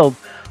and shield,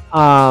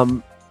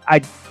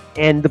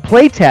 and the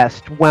play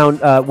test wound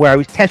where I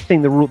was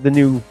testing the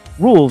new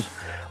rules,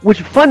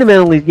 which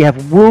fundamentally you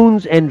have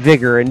wounds and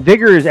vigor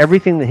is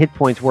everything the hit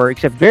points were,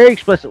 except very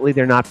explicitly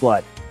they're not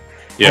blood.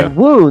 And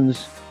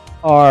wounds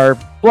are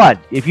blood.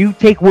 If you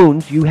take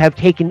wounds, you have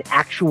taken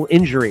actual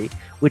injury,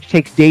 which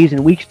takes days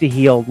and weeks to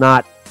heal,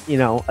 not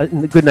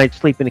a good night's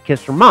sleep and a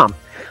kiss from mom.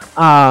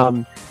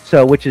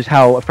 So, which is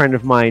how a friend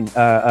of mine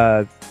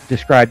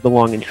described the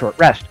long and short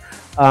rest.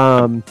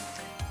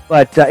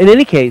 But in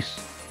any case,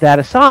 that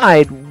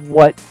aside,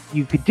 what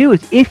you could do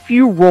is if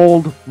you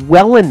rolled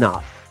well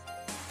enough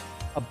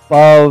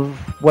above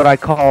what I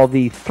call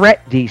the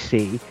threat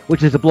DC,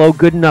 which is a blow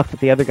good enough that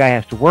the other guy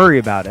has to worry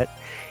about it,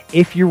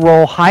 if you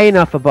roll high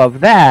enough above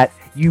that,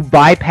 you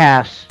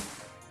bypass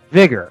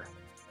vigor.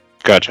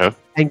 Gotcha.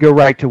 And go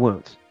right to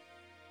wounds.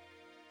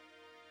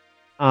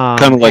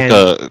 Kind of like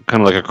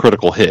a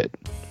critical hit.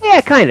 Yeah,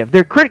 kind of.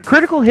 Their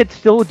critical hits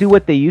still do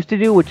what they used to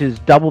do, which is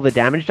double the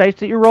damage dice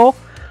that you roll.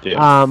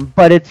 Yeah.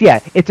 But it's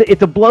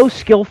a blow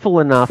skillful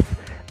enough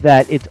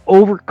that it's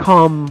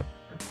overcome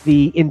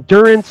the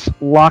endurance,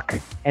 luck,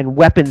 and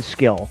weapon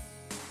skill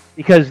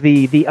because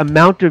the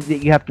amount of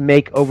that you have to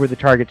make over the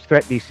target's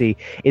threat DC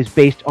is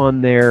based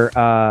on their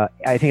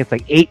I think it's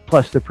like 8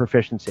 plus the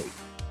proficiency.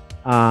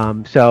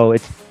 So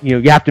it's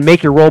you have to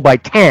make your roll by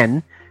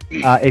 10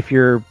 if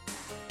your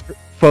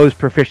foe's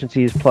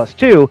proficiency is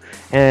 +2,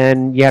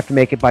 and you have to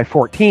make it by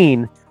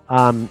 14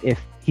 if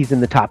he's in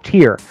the top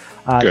tier.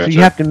 Gotcha. So you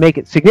have to make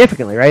it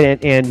significantly,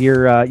 right? And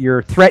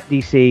your threat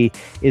DC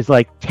is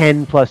like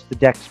 10 plus the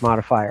Dex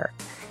modifier,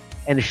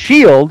 and a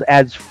shield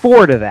adds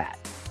 4 to that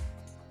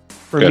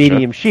for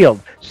medium shield.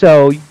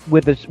 So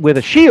with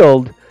a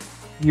shield,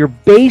 your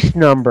base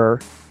number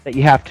that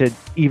you have to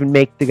even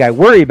make the guy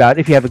worry about,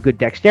 if you have a good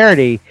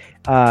dexterity,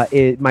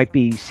 it might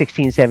be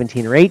 16,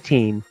 17, or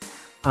 18.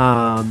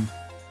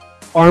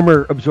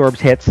 Armor absorbs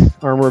hits.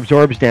 Armor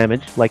absorbs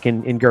damage, like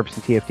in GURPS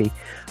and TFT.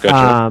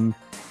 Gotcha.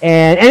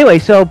 And anyway,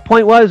 so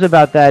point was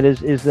about that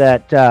is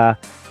that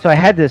so I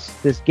had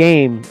this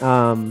game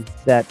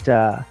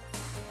that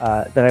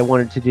I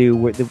wanted to do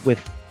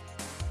with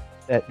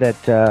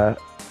that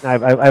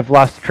I've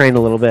lost the train a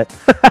little bit.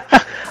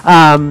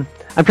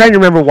 I'm trying to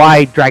remember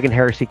why Dragon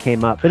Heresy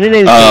came up, but in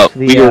any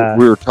case,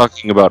 we were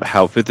talking about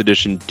how 5th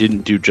edition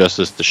didn't do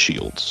justice to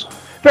shields.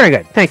 Very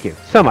good, thank you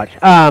so much.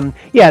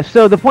 Yeah,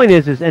 so the point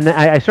is, and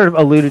I sort of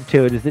alluded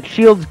to it, is that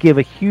shields give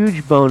a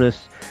huge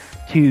bonus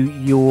to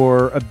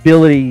your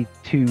ability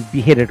to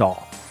be hit at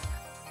all,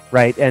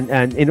 right?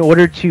 And in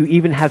order to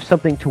even have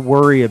something to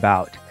worry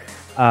about,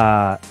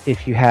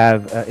 if you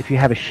have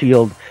a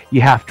shield, you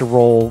have to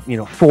roll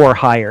 4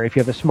 higher. If you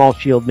have a small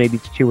shield, maybe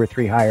it's 2 or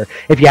 3 higher.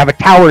 If you have a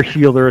tower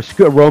shield or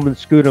a Roman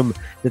scutum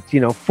that's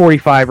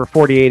 45 or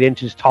 48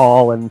 inches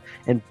tall and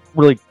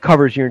really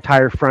covers your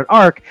entire front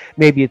arc,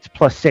 maybe it's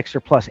 +6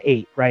 or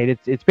 +8, right?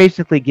 It's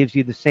basically gives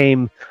you the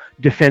same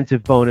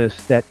defensive bonus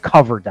that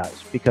cover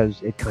does,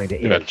 because it kind of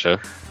is. Gotcha.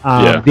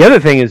 The other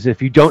thing is,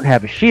 if you don't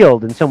have a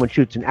shield and someone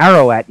shoots an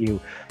arrow at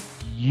you,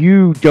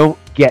 you don't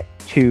get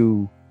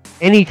to...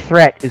 Any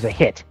threat is a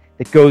hit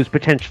that goes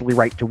potentially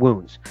right to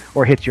wounds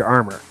or hits your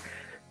armor.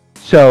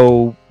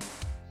 So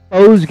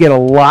foes get a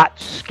lot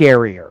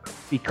scarier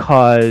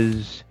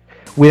because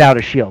without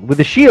a shield. With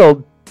a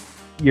shield,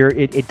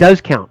 it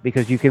does count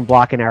because you can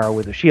block an arrow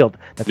with a shield.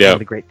 That's one of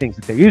the great things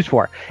that they're used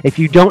for. If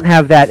you don't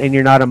have that and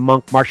you're not a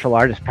monk, martial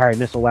artist, parry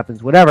missile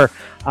weapons, whatever,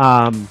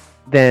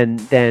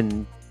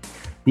 then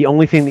the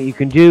only thing that you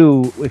can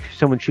do if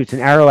someone shoots an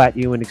arrow at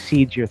you and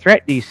exceeds your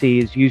threat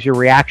DC is use your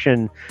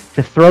reaction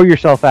to throw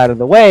yourself out of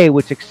the way,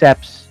 which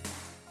accepts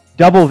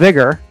double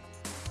vigor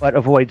but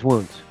avoids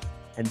wounds.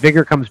 And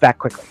vigor comes back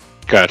quickly.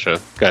 Gotcha.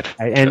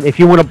 And if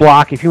you want to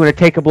block, if you want to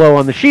take a blow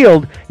on the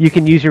shield, you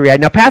can use your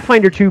reaction. Now,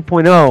 Pathfinder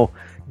 2.0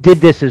 did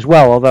this as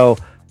well, although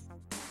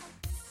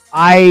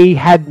I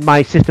had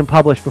my system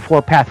published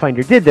before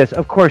Pathfinder did this.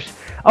 Of course,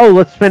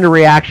 let's spend a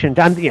reaction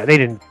time. They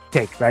didn't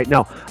take, right?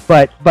 No,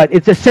 but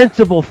it's a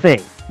sensible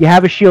thing. You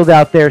have a shield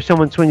out there,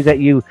 someone swings at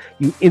you,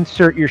 you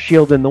insert your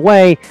shield in the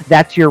way,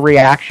 that's your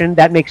reaction.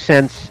 That makes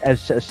sense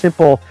as a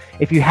simple,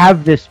 if you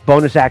have this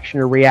bonus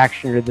action or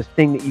reaction or this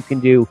thing that you can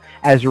do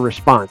as a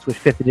response, which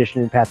 5th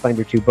edition and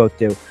Pathfinder 2 both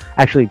do.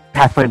 Actually,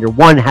 Pathfinder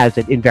 1 has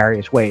it in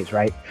various ways,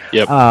 right?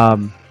 Yep.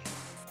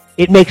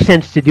 It makes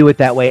sense to do it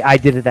that way. I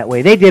did it that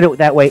way. They did it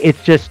that way.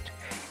 It's just,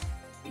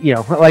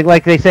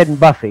 like they said in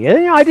Buffy,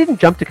 I didn't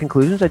jump to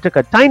conclusions. I took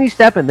a tiny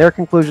step, and their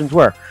conclusions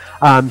were.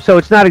 So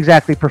it's not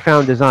exactly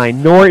profound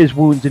design, nor is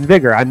Wounds and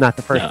Vigor. I'm not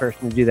the first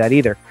person to do that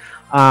either.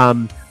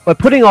 But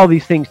putting all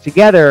these things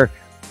together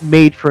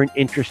made for an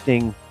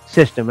interesting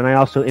system, and I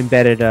also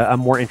embedded a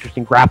more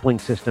interesting grappling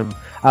system,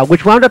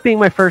 which wound up being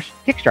my first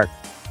Kickstart,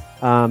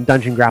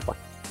 Dungeon Grappling.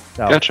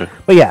 So, gotcha.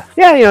 But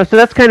so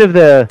that's kind of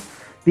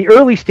the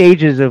early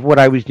stages of what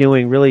I was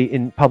doing really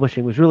in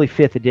publishing was really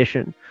 5th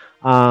edition.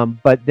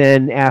 But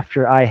then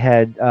after I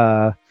had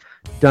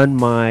done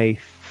my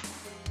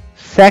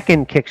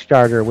second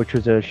Kickstarter, which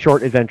was a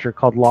short adventure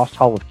called Lost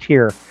Hall of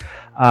Tyr,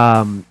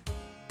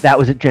 that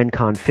was at Gen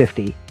Con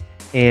 50.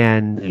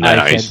 And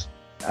nice.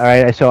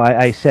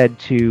 I said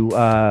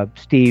to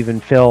Steve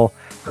and Phil,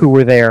 who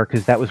were there,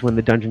 because that was when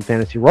the Dungeon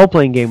Fantasy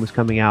role-playing game was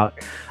coming out,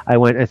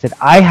 I said,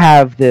 I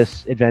have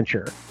this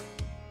adventure.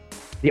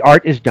 The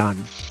art is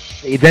done.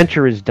 The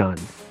adventure is done.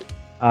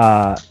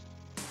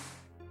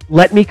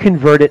 Let me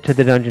convert it to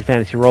the Dungeon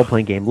Fantasy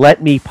role-playing game.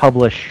 Let me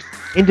publish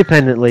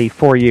independently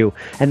for you.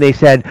 And they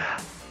said,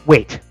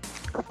 wait.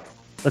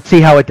 Let's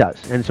see how it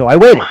does. And so I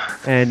waited.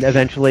 And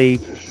eventually,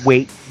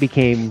 wait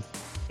became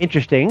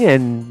interesting,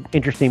 and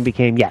interesting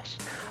became yes.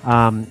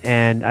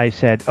 And I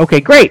said, okay,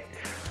 great.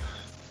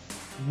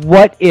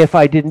 What if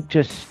I didn't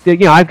just...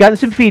 I've gotten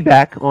some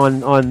feedback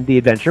on the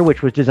adventure,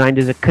 which was designed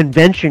as a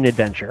convention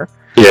adventure,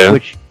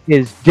 which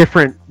is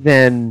different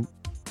than...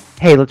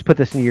 hey, let's put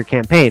this into your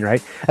campaign,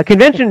 right? A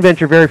convention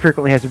adventure very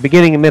frequently has a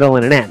beginning, a middle,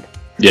 and an end.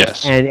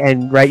 Yes.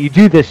 And right, you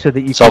do this so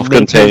that you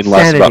self-contained, can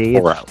lasts about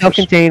 4 hours.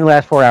 Self-contained,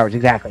 lasts 4 hours,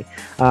 exactly.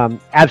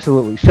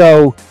 Absolutely.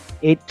 So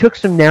it took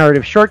some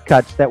narrative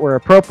shortcuts that were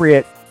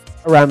appropriate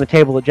around the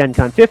table at Gen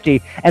Con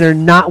 50 and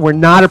were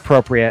not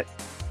appropriate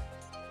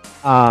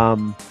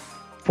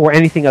for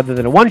anything other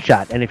than a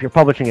one-shot. And if you're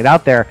publishing it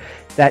out there,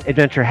 that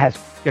adventure has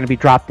going to be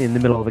dropped in the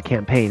middle of a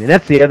campaign. And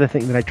that's the other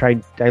thing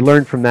that I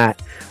learned from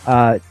that.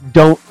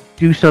 Don't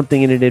do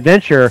something in an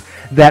adventure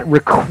that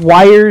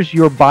requires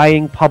your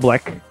buying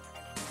public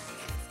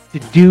to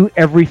do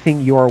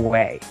everything your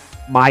way.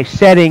 My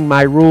setting,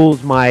 my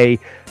rules, my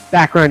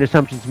background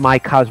assumptions, my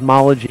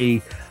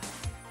cosmology,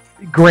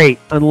 great.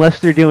 Unless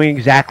they're doing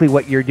exactly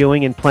what you're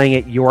doing and playing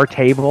at your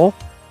table,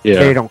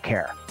 they don't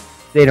care.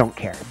 They don't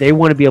care. They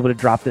want to be able to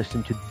drop this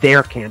into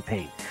their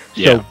campaign.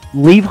 So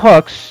leave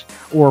hooks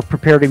or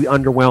prepare to be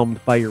underwhelmed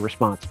by your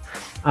response.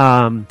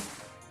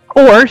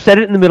 Or set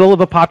it in the middle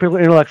of a popular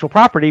intellectual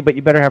property, but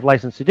you better have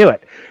license to do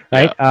it,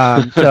 right?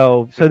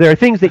 So there are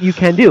things that you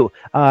can do,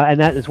 and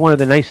that is one of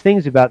the nice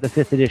things about the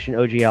 5th edition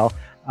OGL,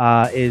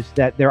 is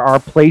that there are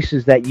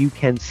places that you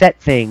can set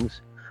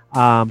things.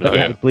 But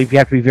I believe you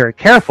have to be very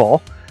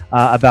careful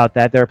about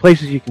that. There are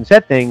places you can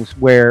set things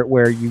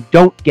where you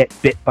don't get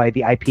bit by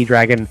the IP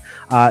dragon,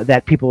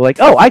 that people are like,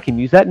 oh, I can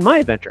use that in my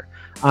adventure.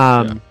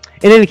 In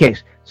any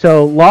case,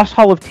 so Lost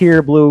Hall of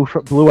Tyr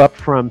blew up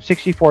from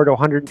 64 to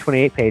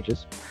 128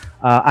 pages.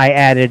 I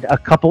added a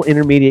couple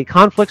intermediate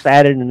conflicts. I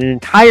added an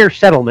entire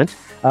settlement,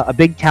 a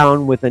big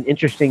town with an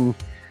interesting,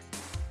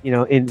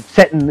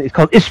 it's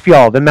called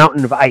Isfjall, the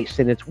Mountain of Ice,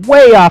 and it's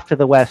way off to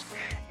the west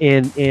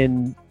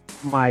in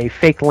my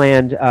fake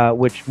land,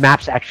 which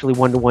maps actually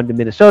 1-to-1 to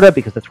Minnesota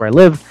because that's where I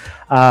live.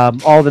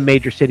 All the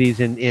major cities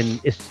in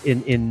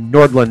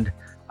Nordland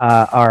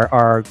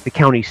are the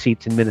county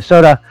seats in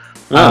Minnesota,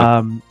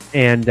 and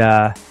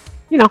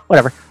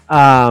whatever.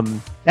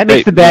 That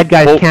makes the bad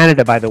guys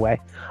Canada, by the way.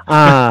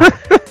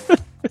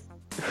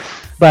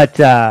 But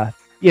so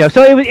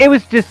it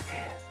was just,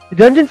 the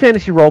Dungeon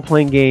Fantasy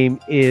role-playing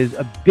game is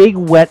a big,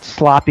 wet,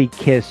 sloppy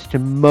kiss to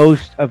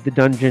most of the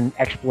dungeon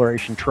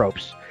exploration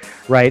tropes,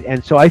 right?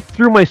 And so I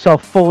threw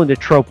myself full into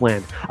trope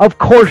land. Of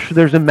course,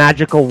 there's a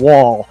magical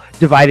wall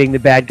dividing the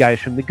bad guys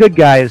from the good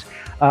guys.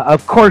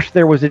 Of course,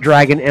 there was a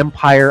dragon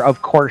empire.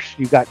 Of course,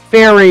 you got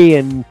fairy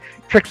and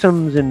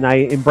tricksomes, and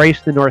I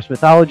embraced the Norse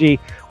mythology,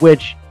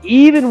 which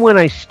even when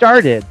I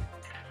started,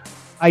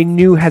 I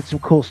knew had some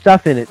cool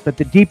stuff in it, but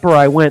the deeper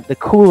I went, the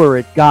cooler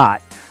it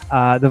got.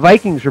 The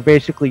Vikings were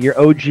basically your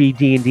OG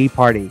D&D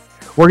party.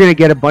 We're going to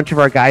get a bunch of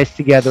our guys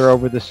together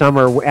over the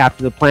summer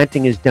after the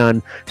planting is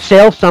done,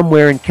 sail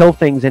somewhere and kill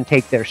things and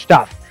take their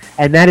stuff.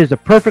 And that is a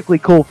perfectly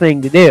cool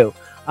thing to do,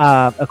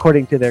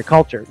 according to their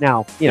culture.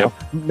 Now,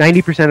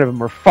 90% of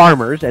them are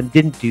farmers and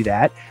didn't do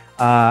that.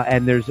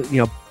 And there's,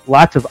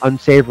 lots of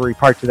unsavory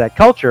parts of that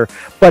culture.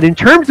 But in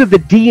terms of the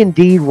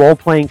D&D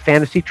role-playing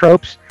fantasy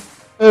tropes,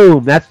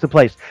 boom, that's the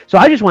place. So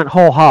I just went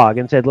whole hog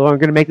and said, I'm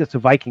going to make this a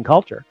Viking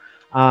culture.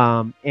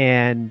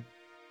 And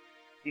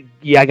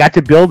I got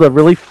to build a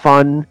really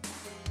fun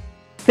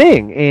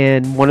thing.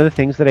 And one of the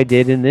things that I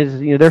did in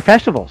this, they're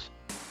festivals.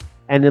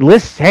 And it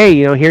lists, hey,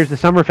 here's the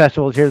summer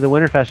festivals, here's the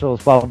winter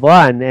festivals, blah, blah,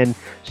 blah. And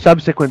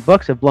subsequent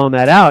books have blown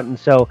that out. And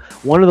so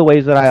one of the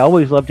ways that I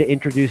always love to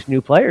introduce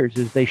new players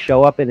is they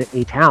show up in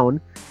a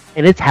town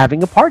and it's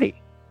having a party.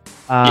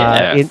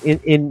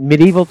 In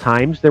medieval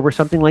times, there were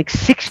something like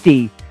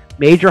 60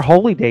 major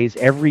holy days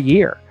every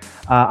year.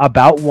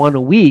 About one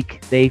a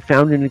week, they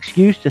found an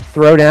excuse to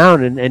throw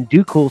down and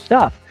do cool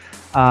stuff.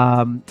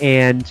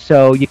 And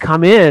so you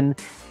come in,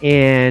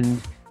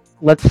 and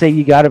let's say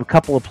you got a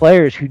couple of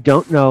players who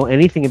don't know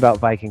anything about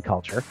Viking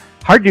culture.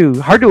 Hard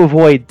to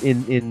avoid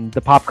in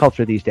the pop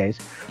culture these days.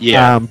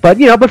 But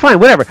fine,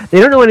 whatever. They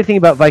don't know anything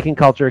about Viking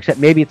culture except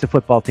maybe it's a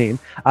football team.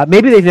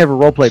 Maybe they've never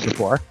role played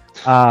before.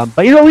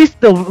 But at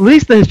least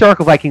the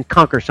historical Vikings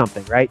conquer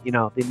something, right?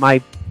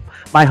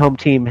 My home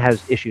team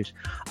has issues.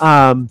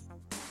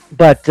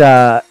 But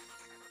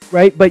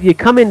you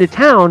come into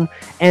town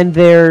and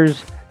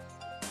there's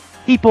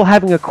people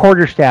having a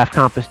quarterstaff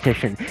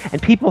competition,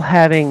 and people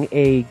having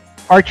a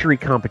archery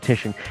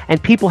competition,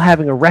 and people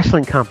having a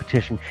wrestling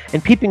competition,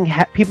 and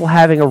people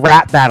having a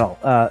rap battle.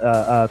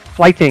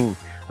 Flighting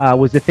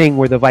was the thing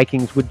where the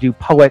Vikings would do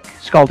poetic,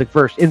 skaldic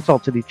verse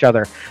insults at each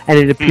other, and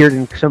it appeared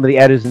in some of the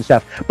Eddas and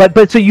stuff.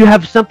 But so you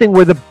have something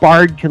where the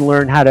bard can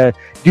learn how to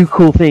do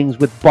cool things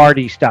with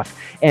bardy stuff,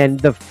 and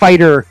the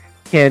fighter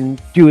can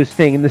do his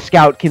thing, and the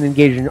scout can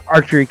engage in an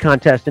archery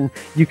contest, and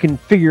you can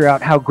figure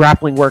out how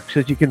grappling works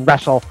as you can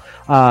wrestle.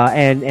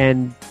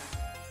 And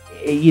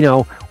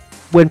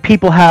when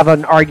people have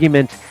an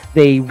argument,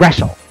 they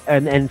wrestle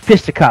and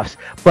fisticuffs,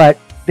 but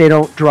they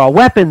don't draw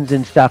weapons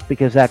and stuff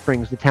because that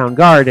brings the town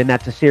guard, and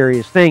that's a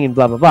serious thing, and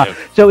blah, blah, blah. Yep.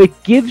 So it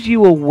gives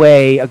you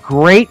a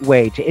great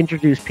way to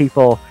introduce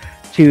people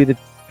to the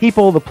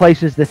people, the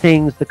places, the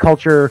things, the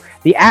culture,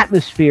 the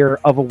atmosphere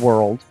of a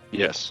world.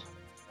 Yes.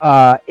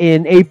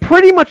 In a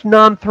pretty much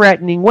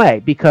non-threatening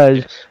way,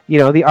 because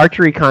the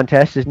archery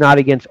contest is not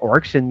against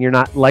orcs, and you're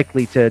not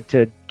likely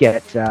to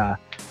get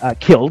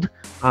killed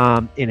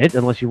in it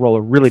unless you roll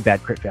a really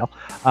bad crit fail.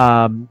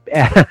 But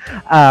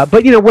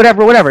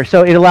whatever.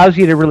 So it allows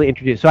you to really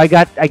introduce. So I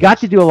got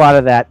to do a lot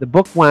of that. The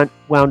book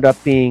wound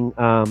up being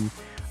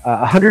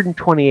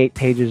 128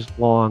 pages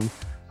long.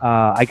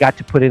 I got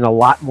to put in a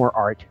lot more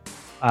art.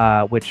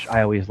 which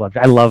I always loved.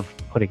 I love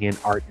putting in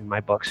art in my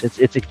books. It's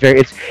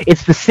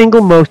the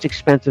single most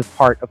expensive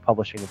part of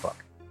publishing a book.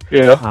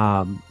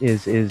 Yeah.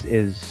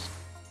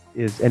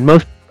 And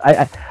most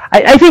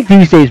I think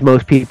these days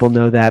most people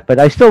know that, but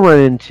I still run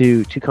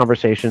into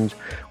conversations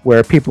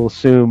where people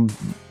assume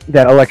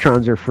that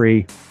electrons are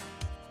free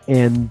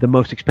and the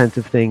most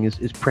expensive thing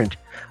is print,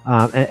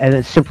 and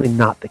it's simply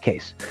not the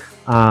case.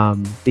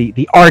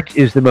 The art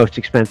is the most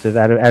expensive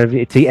out of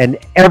it, and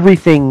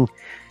everything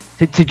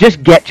to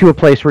just get to a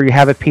place where you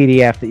have a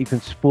PDF that you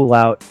can spool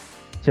out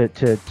to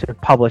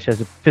publish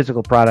as a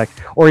physical product,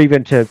 or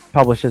even to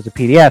publish as a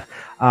PDF.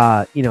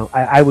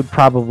 I would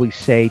probably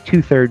say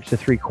 2/3 to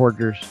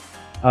 3/4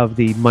 of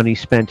the money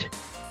spent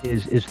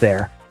is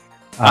there.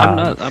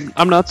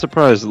 I'm not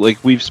surprised. Like,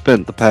 we've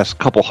spent the past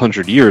couple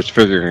hundred years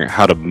figuring out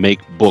how to make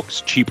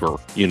books cheaper.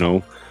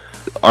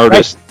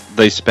 Artists, right.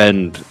 They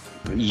spend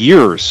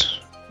years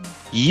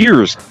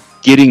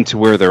getting to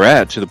where they're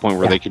at, to the point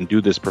where they can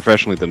do this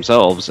professionally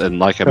themselves. And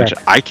like I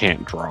mentioned, I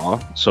can't draw,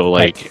 so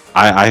I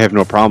have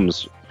no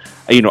problems.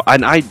 And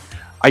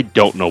I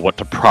don't know what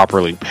to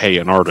properly pay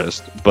an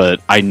artist, but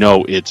I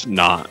know it's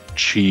not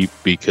cheap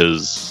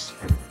because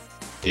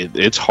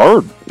it's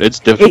hard. It's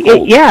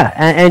difficult.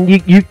 And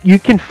you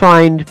can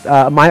find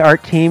my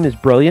art team is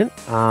brilliant.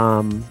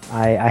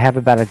 I have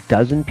about a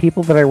dozen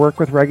people that I work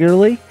with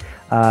regularly.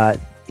 I've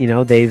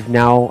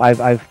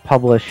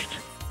published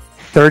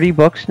 30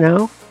 books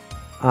now.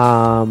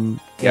 And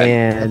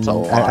that's a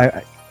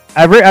lot.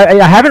 I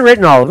haven't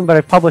written all of them, but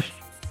I've published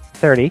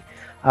 30.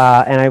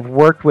 And I've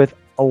worked with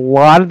a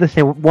lot of the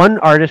same. One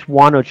artist,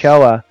 Juan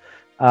Ochoa,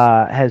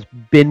 has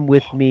been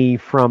with me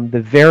from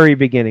the very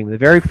beginning. The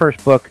very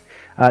first book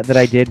that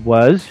I did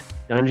was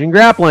Dungeon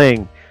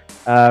Grappling.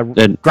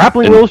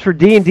 Grappling rules for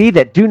D&D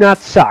that do not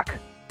suck.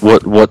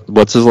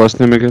 What's his last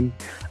name again?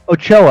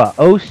 Ochoa,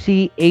 Ochoa.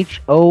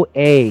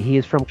 He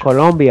is from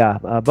Colombia,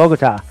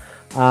 Bogota.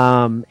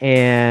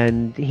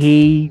 And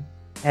he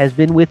has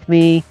been with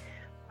me.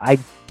 I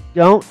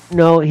don't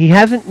know. He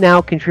hasn't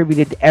now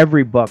contributed to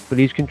every book, but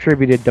he's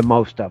contributed to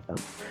most of them.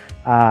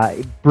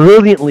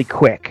 Brilliantly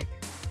quick.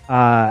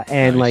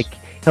 And nice.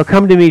 He'll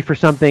come to me for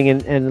something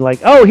and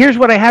oh, here's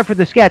what I have for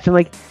the sketch. I'm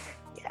like,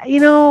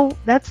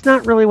 that's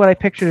not really what I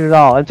pictured at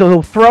all. And so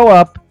he'll throw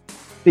up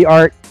the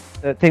art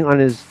thing on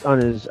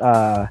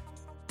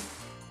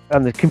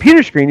the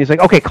computer screen. He's like,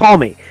 okay, call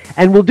me.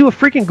 And we'll do a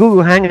freaking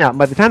Google Hangout. And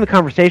by the time the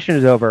conversation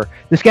is over,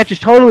 the sketch is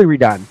totally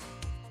redone.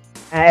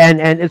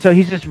 And so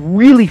he's just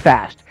really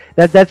fast.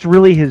 That's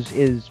really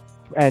his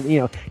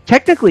and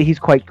technically he's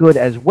quite good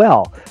as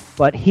well.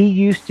 But he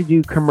used to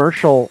do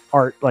commercial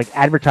art, like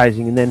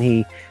advertising, and then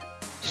he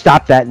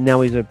stopped that, and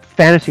now he's a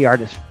fantasy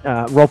artist,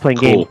 role-playing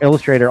game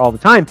illustrator all the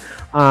time.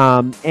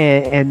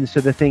 And so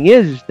the thing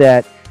is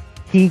that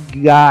he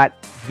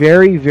got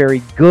very,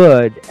 very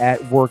good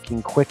at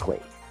working quickly.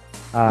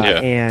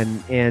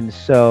 And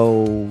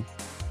so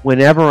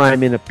whenever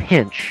I'm in a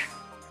pinch,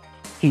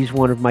 he's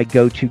one of my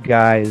go-to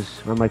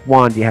guys. I'm like,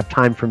 Juan, do you have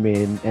time for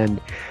me?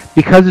 And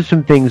because of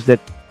some things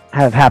that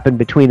have happened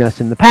between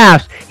us in the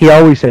past, he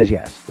always says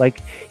yes.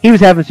 Like, he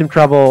was having some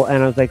trouble,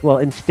 and I was like, well,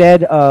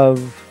 instead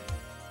of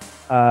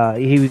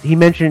he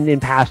mentioned in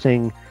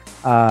passing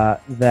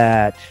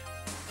that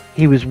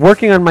he was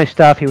working on my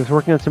stuff, he was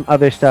working on some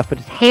other stuff, but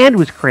his hand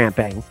was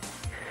cramping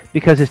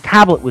because his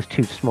tablet was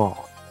too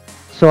small.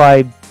 So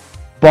I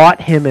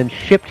bought him and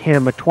shipped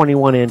him a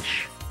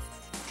 21-inch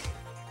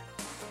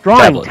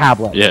drawing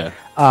tablet. Yeah.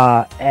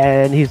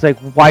 And he's like,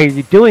 why are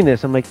you doing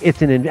this? I'm like,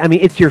 it's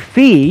your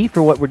fee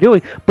for what we're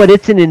doing, but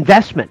it's an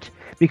investment,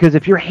 because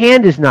if your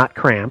hand is not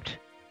cramped,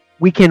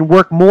 we can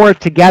work more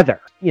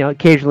together.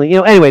 Occasionally,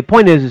 anyway,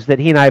 point is that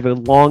he and I have a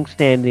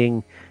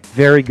long-standing,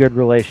 very good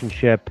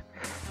relationship.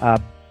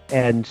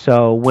 And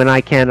so when I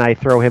can, I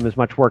throw him as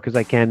much work as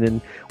I can.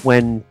 And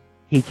when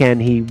he can,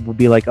 he will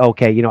be like,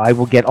 okay, I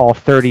will get all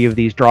 30 of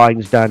these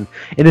drawings done.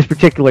 In this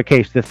particular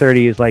case, the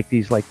 30 is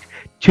these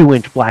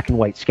 2-inch black and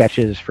white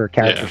sketches for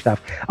character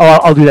stuff. Oh,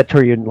 I'll do that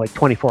to you in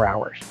 24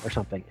 hours or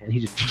something. And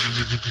he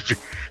just...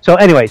 So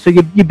anyway, so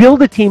you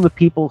build a team of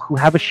people who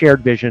have a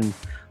shared vision,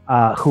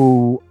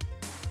 who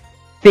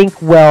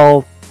think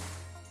well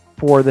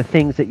for the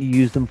things that you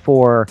use them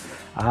for,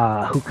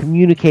 who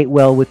communicate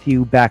well with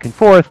you back and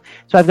forth.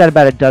 So I've got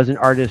about a dozen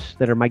artists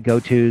that are my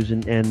go-tos,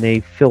 and they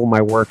fill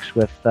my works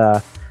with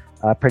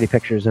pretty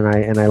pictures,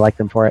 and I like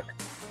them for it.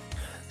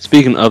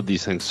 Speaking of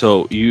these things,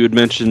 so you had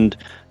mentioned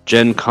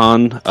Gen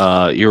Con.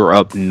 You're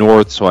up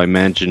north, so I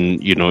imagine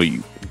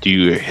do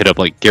you hit up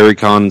Gary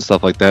Con and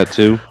stuff like that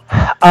too?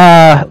 So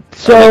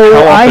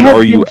how often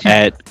are you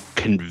at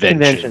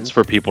conventions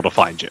for people to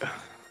find you?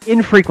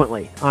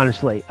 Infrequently,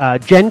 honestly.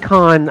 Gen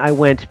Con, I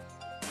went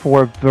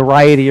for a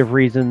variety of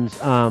reasons.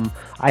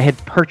 I had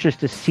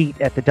purchased a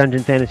seat at the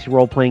Dungeon Fantasy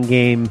role-playing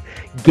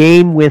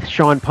game with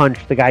Sean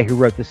Punch, the guy who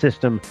wrote the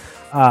system,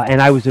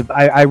 and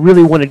I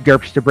really wanted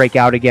GURPS to break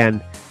out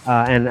again,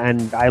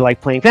 and I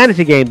like playing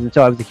fantasy games, and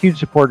so I was a huge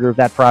supporter of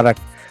that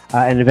product,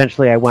 and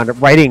eventually I wound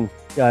up writing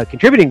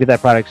contributing to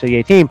that product, so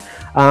yay team.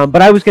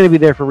 But I was going to be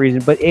there for a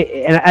reason.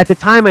 And at the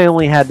time, I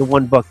only had the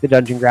one book, the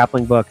Dungeon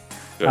Grappling book,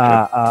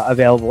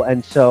 available.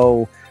 And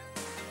so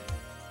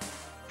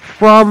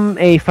from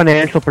a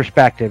financial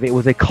perspective, it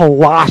was a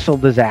colossal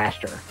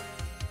disaster,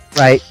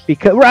 right?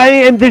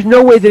 And there's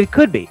no way that it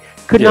could be.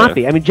 Could not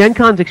be. I mean, Gen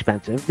Con's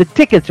expensive. The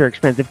tickets are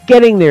expensive.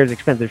 Getting there is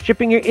expensive.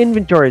 Shipping your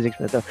inventory is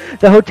expensive.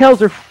 The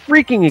hotels are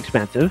freaking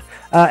expensive,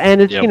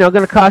 and it's going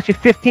to cost you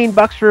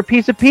 $15 for a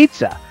piece of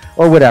pizza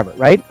or whatever,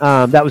 right?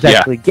 That was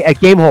actually at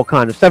Gamehole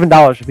Con,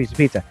 $7 for a piece of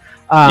pizza.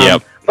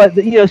 But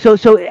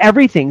so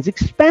everything's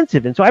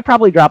expensive, and so I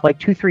probably dropped like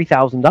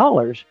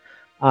 $2,000-$3,000,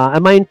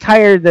 and my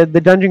entire the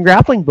Dungeon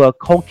Grappling book,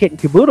 whole kit and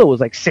caboodle,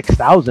 was like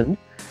 $6,000.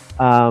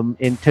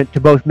 To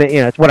both,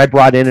 it's what I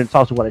brought in, and it's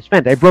also what I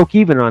spent. I broke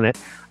even on it.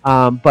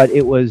 But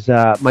it was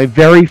my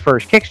very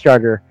first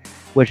Kickstarter,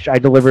 which I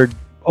delivered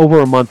over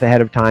a month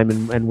ahead of time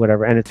and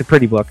whatever, and it's a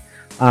pretty book.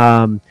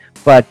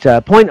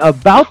 But point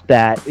about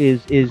that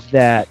is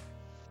that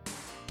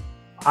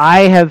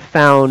I have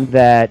found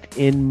that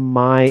in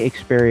my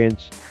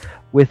experience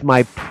with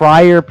my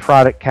prior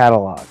product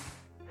catalog,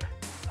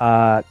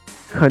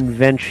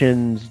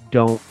 conventions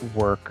don't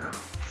work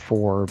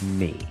for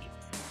me.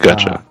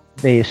 Gotcha.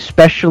 They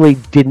especially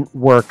didn't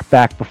work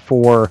back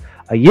before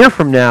a year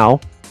from now.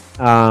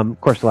 Of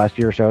course, the last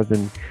year or so has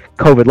been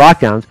COVID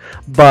lockdowns,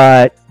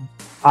 but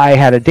I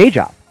had a day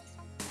job.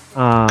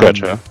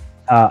 Gotcha.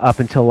 Up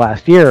until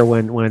last year,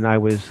 when I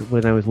was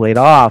laid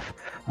off,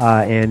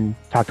 and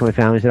talked to my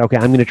family, and said, "Okay,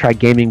 I'm going to try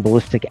Gaming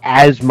Ballistic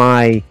as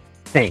my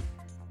thing.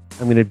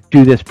 I'm going to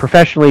do this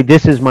professionally.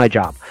 This is my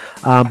job."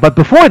 But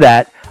before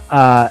that,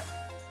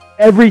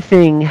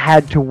 everything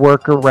had to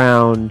work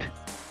around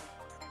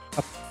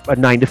a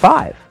 9 to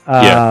 5,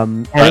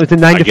 and it was a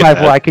 9 to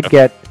 5 where I could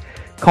get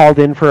called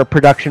in for a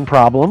production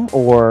problem,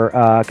 or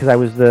because I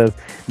was the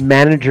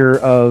manager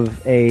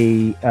of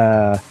a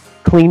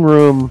clean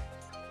room,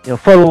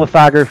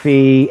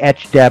 photolithography,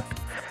 etch dep.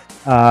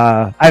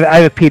 I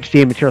have a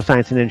PhD in material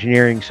science and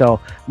engineering, so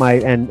my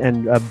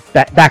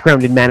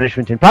background in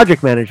management and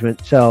project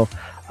management. So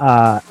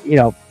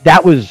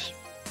that was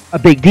a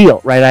big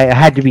deal, right? I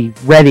had to be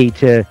ready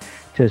to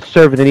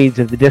serve the needs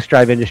of the disk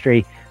drive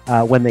industry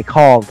when they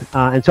called,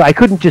 and so I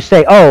couldn't just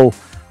say, "Oh,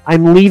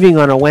 I'm leaving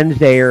on a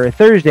Wednesday or a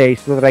Thursday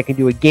so that I can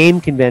do a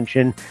game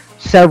convention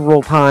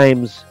several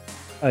times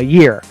a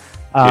year."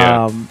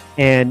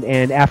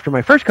 And after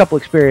my first couple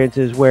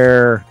experiences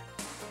where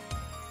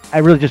I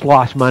really just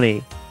lost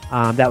money,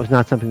 that was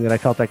not something that I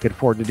felt I could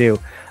afford to do.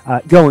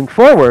 Going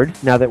forward,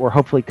 now that we're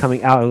hopefully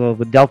coming out of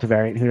the Delta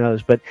variant, who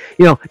knows? But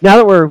now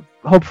that we're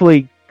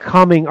hopefully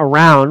coming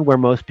around where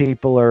most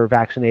people are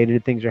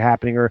vaccinated, things are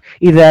happening, or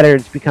either that or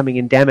it's becoming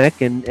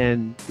endemic,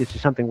 and this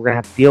is something we're going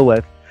to have to deal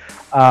with.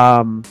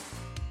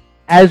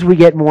 As we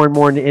get more and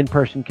more into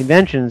in-person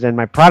conventions, and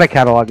my product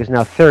catalog is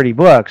now 30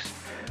 books,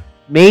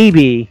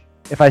 maybe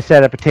if I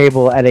set up a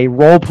table at a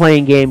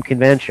role-playing game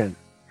convention,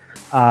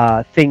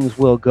 things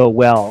will go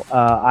well.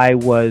 I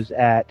was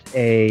at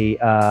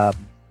a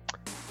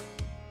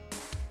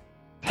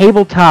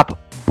tabletop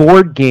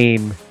board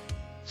game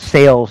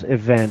sales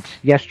event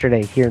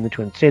yesterday here in the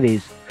Twin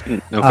Cities.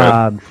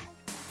 Okay.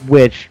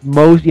 Which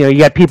most, you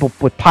got people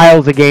with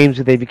piles of games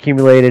that they've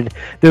accumulated.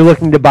 They're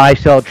looking to buy,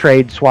 sell,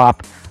 trade,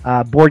 swap.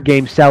 Board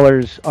game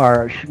sellers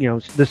are,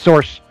 the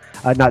Source,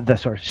 not the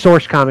Source,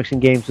 Source Comics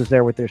and Games was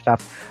there with their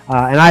stuff.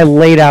 And I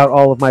laid out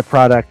all of my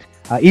product,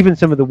 even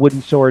some of the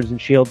wooden swords and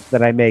shields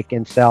that I make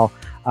and sell,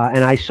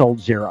 and I sold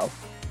zero.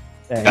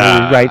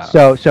 Right.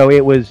 So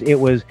it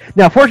was,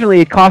 now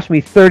fortunately it cost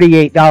me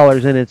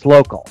 $38 and it's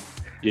local.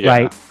 Yeah.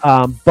 Right.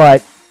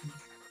 But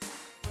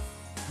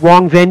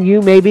wrong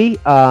venue, maybe.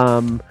 I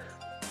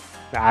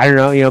don't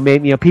know.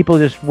 Maybe people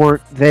just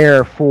weren't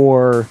there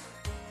for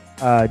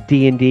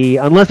D&D,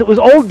 unless it was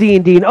old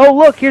D&D. And oh,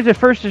 look, here's a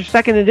first or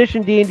second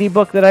edition D&D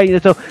book that I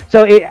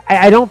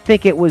don't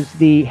think it was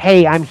the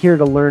hey, I'm here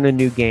to learn a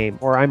new game,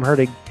 or I'm here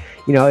to,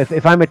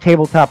 if I'm a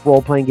tabletop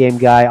role playing game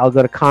guy, I'll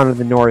go to Con of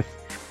the North.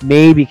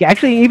 Maybe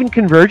actually even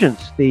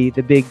Convergence, the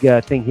big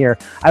thing here.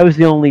 I was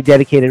the only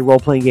dedicated role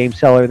playing game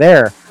seller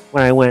there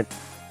when I went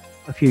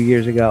a few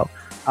years ago.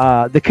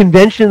 The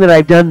convention that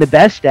I've done the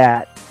best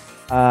at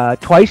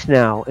twice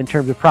now in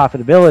terms of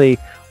profitability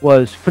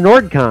was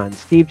FNORDCon,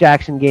 Steve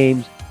Jackson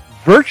Games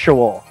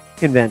virtual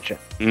convention,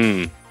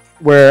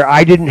 where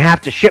I didn't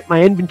have to ship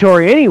my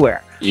inventory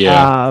anywhere.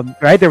 Yeah.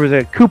 Right? There was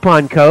a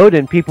coupon code,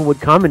 and people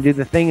would come and do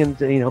the thing, and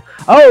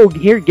oh,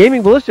 here,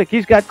 Gaming Ballistic,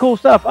 he's got cool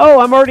stuff. Oh,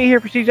 I'm already here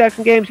for Steve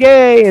Jackson Games,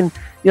 yay! And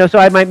so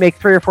I might make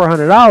 $300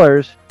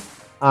 or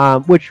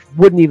 $400, which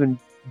wouldn't even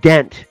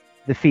dent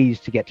the fees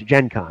to get to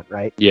Gen Con,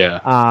 right? Yeah.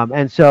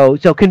 And so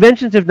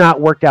conventions have not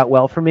worked out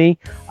well for me.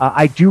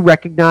 I do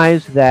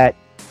recognize that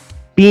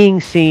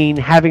being seen,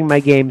 having my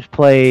games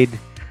played,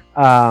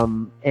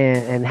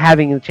 and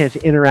having the chance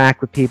to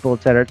interact with people,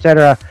 et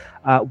cetera,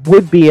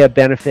 would be a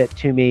benefit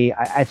to me.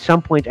 At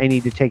some point, I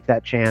need to take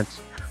that chance.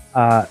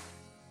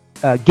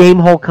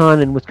 Gamehole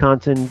Con in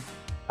Wisconsin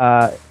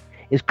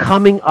is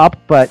coming up,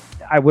 but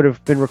I would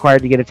have been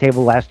required to get a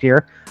table last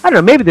year. I don't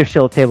know. Maybe there's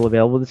still a table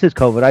available. This is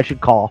COVID. I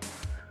should call.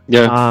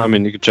 Yeah, I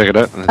mean, you can check it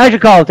out. I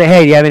should call and say,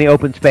 hey, do you have any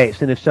open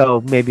space? And if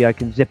so, maybe I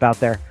can zip out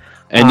there.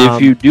 And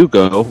if you do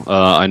go,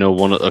 I know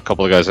a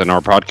couple of guys in our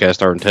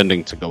podcast are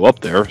intending to go up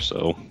there,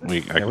 so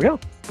there we go.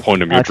 Point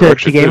them your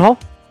direction. To Game Hall?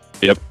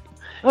 Yep.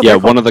 Oh, yeah,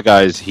 cool. one of the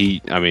guys,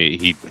 he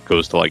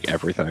goes to like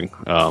everything,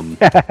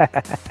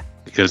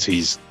 because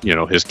he's,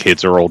 his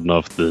kids are old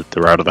enough that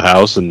they're out of the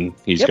house, and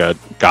he's got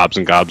gobs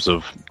and gobs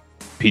of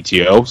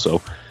PTO.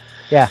 So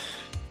yeah.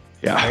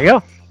 There you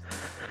go.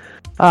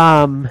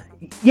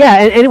 Yeah.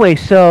 And anyway,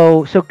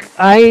 so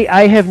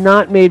I have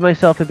not made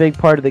myself a big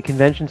part of the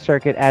convention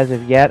circuit as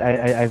of yet.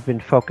 I've been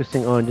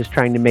focusing on just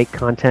trying to make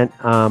content.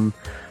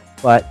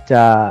 But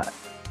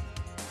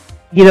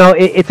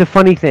it's a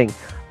funny thing.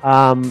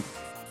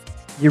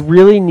 You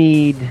really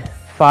need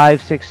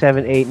 5, 6,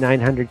 7, 8,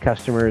 900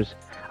 customers.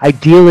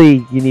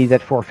 Ideally, you need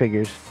that 4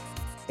 figures.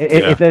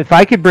 If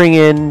I could bring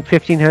in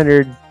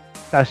 1,500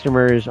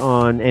 customers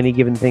on any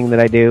given thing that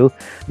I do,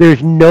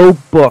 there's no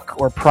book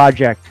or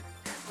project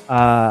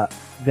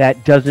that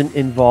doesn't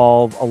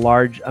involve a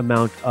large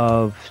amount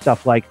of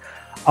stuff like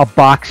a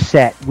box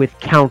set with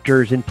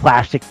counters and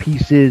plastic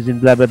pieces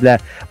and blah, blah, blah.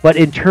 But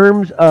in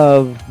terms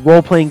of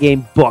role-playing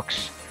game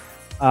books,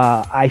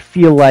 I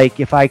feel like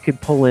if I could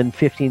pull in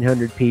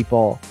 1,500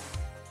 people,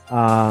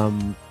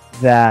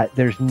 that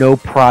there's no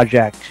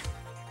project,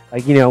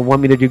 like,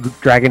 want me to do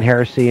Dragon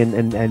Heresy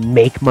and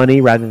make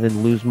money rather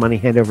than lose money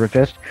hand over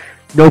fist,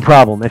 no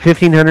problem. At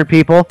 1,500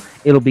 people,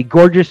 it'll be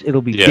gorgeous,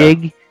 it'll be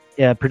big,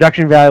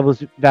 production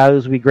values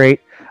will be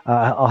great.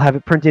 I'll have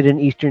it printed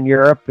in Eastern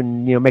Europe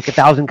and make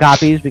 1,000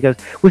 copies, because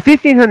with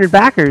 1,500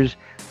 backers,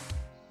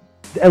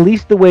 at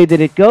least the way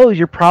that it goes,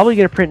 you're probably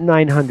going to print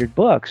 900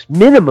 books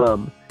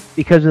minimum,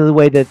 because of the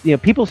way that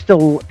people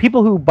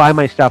who buy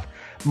my stuff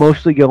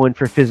mostly go in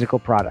for physical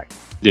product.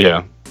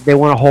 Yeah, they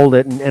want to hold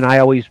it, and I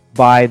always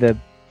buy the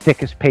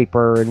thickest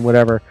paper and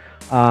whatever.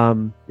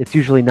 It's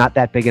usually not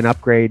that big an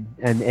upgrade,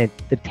 and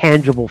the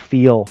tangible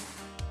feel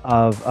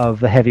of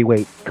the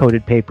heavyweight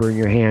coated paper in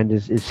your hand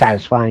is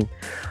satisfying.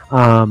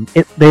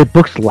 The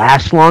books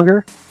last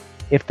longer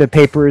if the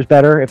paper is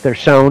better, if they're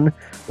sewn,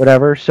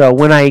 whatever. So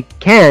when I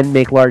can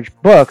make large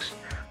books,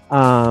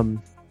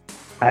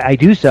 I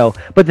do so.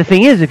 But the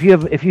thing is, if you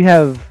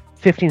have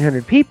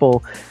 1,500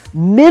 people,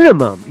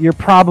 minimum, you're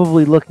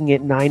probably looking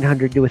at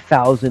 900 to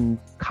 1,000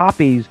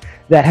 copies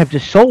that have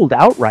just sold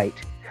outright.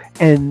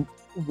 And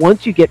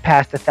once you get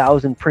past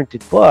 1,000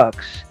 printed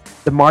books,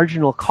 the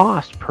marginal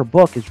cost per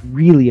book is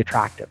really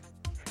attractive.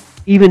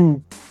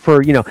 Even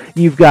for,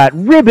 you've got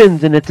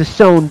ribbons and it's a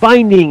sewn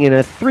binding and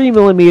a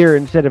 3mm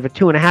instead of a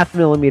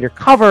 2.5mm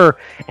cover,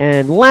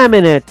 and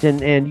laminate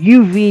and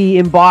UV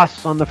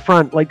emboss on the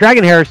front. Like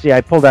Dragon Heresy,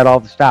 I pulled out all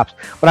the stops,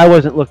 but I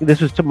wasn't looking.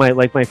 This was to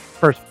my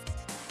first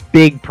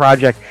big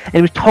project, and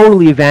it was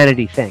totally a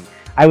vanity thing.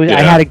 I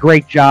had a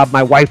great job.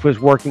 My wife was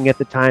working at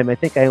the time. I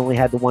think I only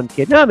had the one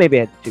kid. No, maybe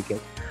I had 2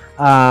 kids.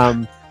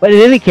 But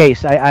in any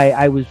case,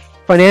 I was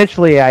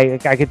financially, I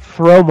could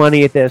throw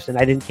money at this, and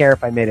I didn't care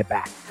if I made it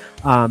back.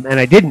 And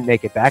I didn't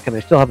make it back, and I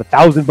still have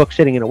 1,000 books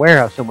sitting in a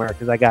warehouse somewhere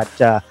because I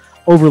got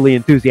overly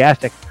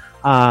enthusiastic.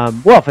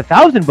 Well, if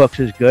 1,000 books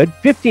is good,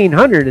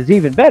 1,500 is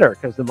even better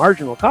because the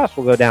marginal cost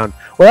will go down.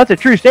 Well, that's a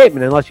true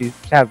statement unless you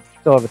still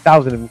have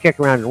 1,000 of them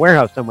kicking around in a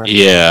warehouse somewhere.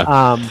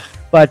 Yeah.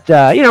 But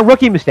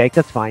rookie mistake.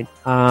 That's fine.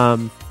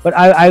 But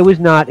I was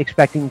not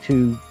expecting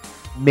to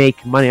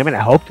make money. I mean, I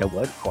hoped I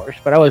would, of course,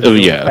 but I wasn't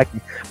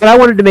expecting. But I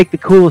wanted to make the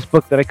coolest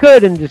book that I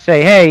could, and just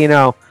say, hey,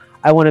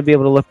 I want to be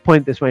able to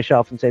point this to my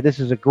shelf and say, this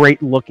is a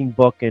great looking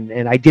book,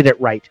 and I did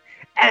it right.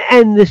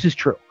 And this is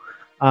true.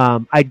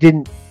 I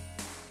didn't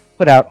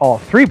put out all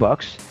 3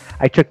 books.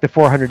 I took the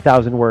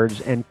 400,000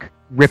 words and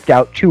ripped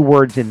out 2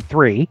 words in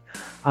 3.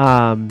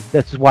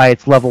 This is why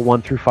it's level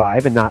 1 through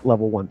 5 and not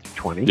level 1 through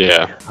 20.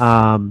 Yeah.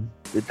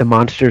 The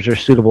monsters are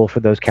suitable for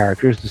those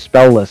characters. The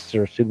spell lists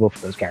are suitable for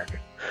those characters.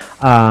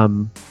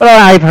 But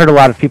I've heard a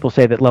lot of people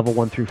say that level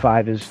 1 through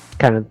 5 is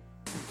kind of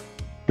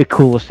the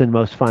coolest and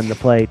most fun to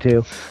play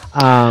too.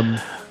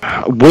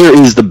 Where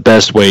is the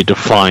best way to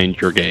find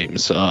your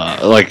games? Is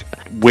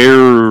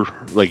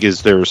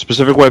there a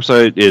specific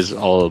website?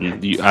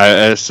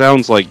 It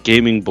sounds like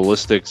Gaming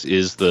Ballistics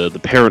is the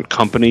parent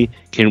company.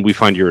 Can we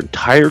find your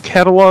entire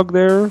catalog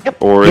there?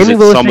 Yep. Or is it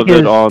some of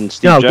it on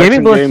Steve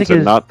Jackson Games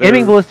and not there?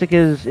 Gaming Ballistic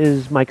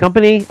is my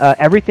company.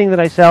 Everything that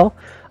I sell,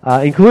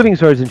 including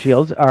Swords and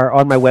Shields, are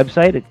on my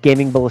website at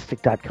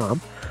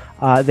gamingballistic.com.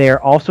 They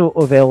are also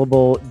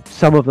available,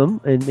 some of them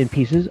in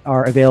pieces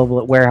are available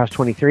at Warehouse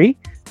 23,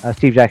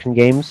 Steve Jackson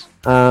Games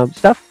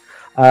stuff,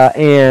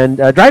 and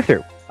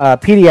Drive-Thru.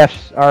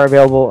 PDFs are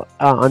available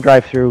on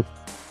Drive-Thru.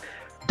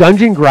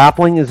 Dungeon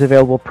Grappling is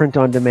available print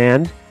on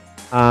demand.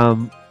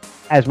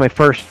 As my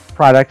first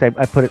product, I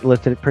put it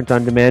listed at print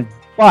on demand,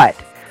 but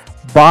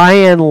by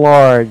and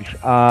large,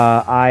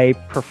 I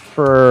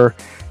prefer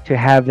to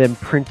have them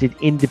printed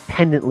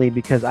independently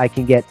because I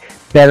can get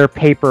better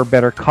paper,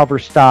 better cover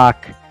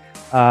stock,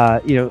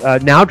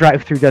 Now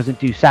Drive-Thru doesn't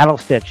do saddle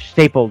stitch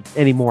stapled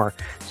anymore.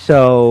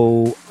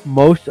 So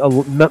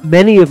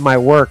many of my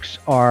works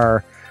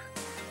are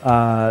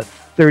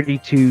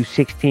 32,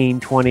 16,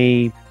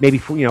 20, maybe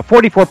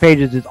 44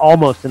 pages is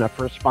almost enough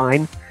for a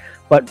spine.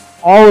 But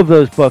all of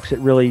those books,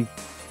 certainly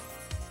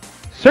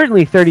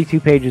 32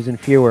 pages and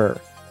fewer,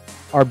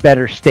 are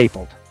better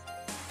stapled,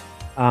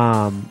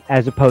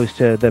 as opposed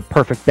to the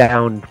perfect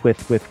bound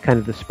with kind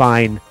of the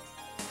spine,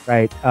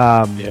 right?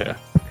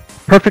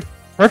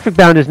 Perfect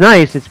bound is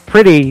nice. It's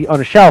pretty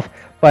on a shelf,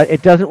 but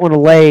it doesn't want to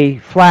lay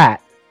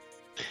flat,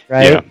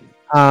 right?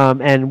 Yeah.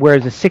 And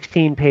whereas a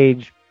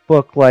 16-page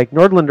book like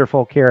Nordlander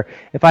Folk here,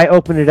 if I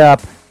open it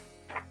up,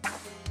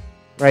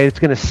 right, it's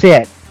going to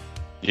sit.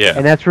 Yeah.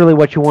 And that's really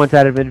what you want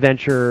out of an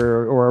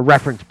adventure or a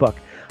reference book.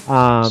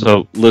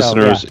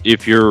 Listeners,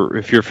 if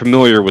you're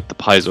familiar with the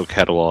Paizo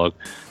catalog,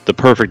 the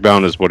perfect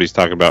bound is what he's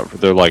talking about.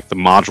 They're like the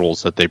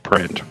modules that they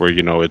print, where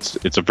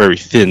it's a very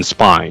thin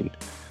spine.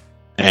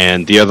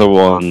 And the other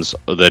ones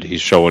that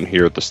he's showing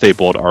here, the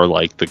stapled, are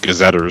like the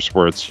gazetters,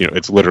 where it's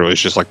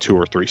it's just like 2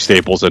 or 3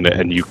 staples in it,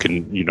 and you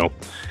can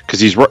because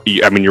he's right.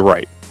 I mean, you're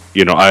right.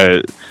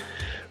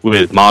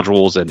 With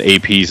modules and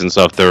APs and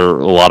stuff, a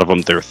lot of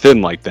them they're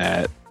thin like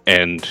that,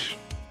 and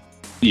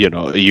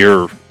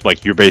you're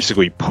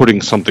basically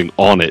putting something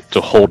on it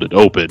to hold it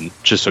open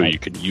just so you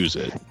can use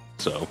it.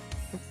 So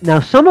now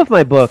some of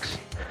my books,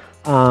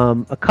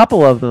 a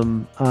couple of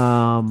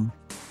them.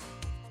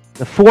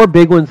 The 4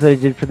 big ones that I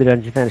did for the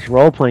Dungeon Fantasy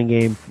role-playing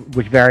game,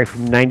 which vary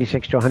from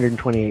 96 to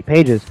 128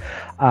 pages,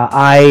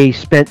 I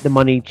spent the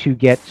money to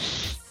get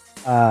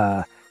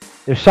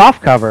they're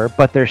soft cover,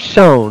 but they're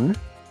sewn.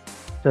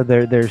 So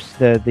there's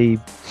the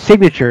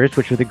signatures,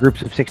 which are the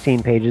groups of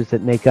 16 pages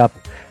that make up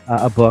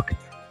a book,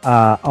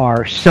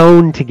 are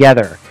sewn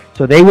together,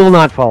 so they will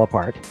not fall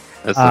apart.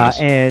 That's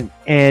nice.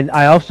 And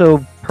I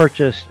also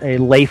purchased a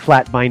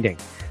lay-flat binding.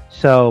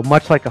 So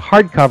much like a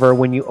hardcover,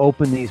 when you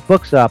open these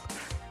books up,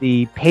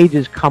 the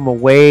pages come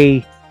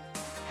away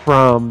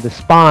from the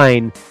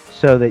spine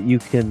so that you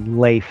can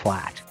lay it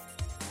flat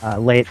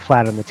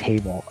on the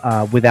table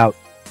without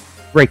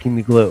breaking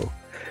the glue.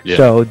 Yeah.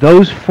 So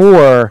those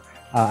 4,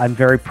 I'm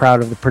very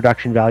proud of the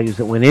production values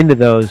that went into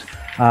those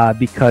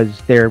because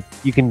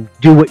you can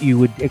do what you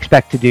would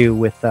expect to do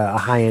with a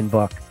high-end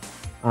book.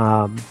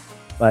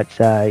 But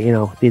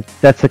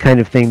that's the kind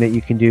of thing that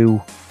you can do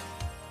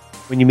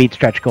when you meet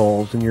stretch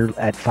goals and you're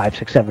at 500,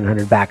 600,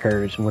 700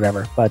 backers and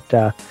whatever. But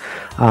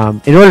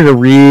in order to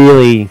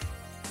really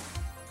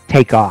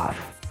take off,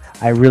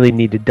 I really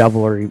need to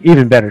double or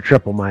even better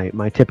triple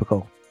my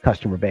typical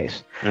customer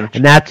base. Gotcha.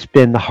 And that's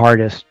been the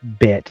hardest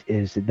bit,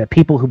 is the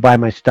people who buy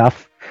my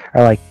stuff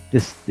are like,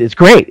 this is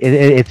great.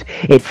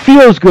 It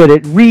feels good.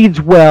 It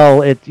reads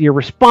well. You're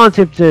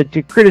responsive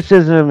to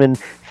criticism and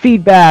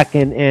feedback,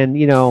 and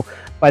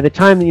by the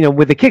time,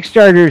 with the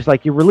Kickstarters,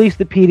 like, you release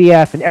the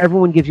PDF and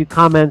everyone gives you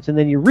comments, and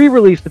then you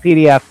re-release the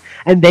PDF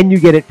and then you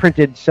get it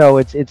printed, so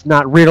it's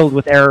not riddled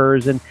with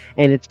errors, and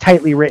it's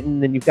tightly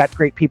written, and you've got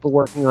great people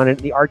working on it,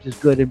 and the art is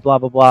good, and blah,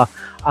 blah, blah.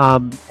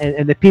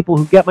 And the people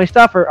who get my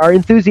stuff are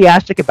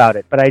enthusiastic about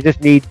it, but I just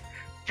need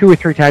 2 or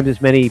 3 times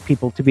as many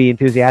people to be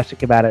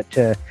enthusiastic about it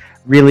to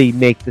really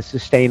make this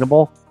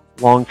sustainable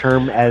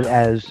long-term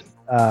as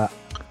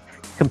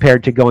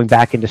compared to going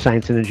back into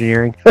science and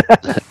engineering.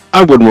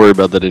 I wouldn't worry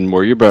about that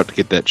anymore. You're about to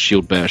get that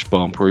Shield Bash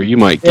bump where you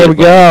might get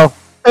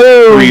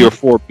 3 or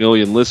 4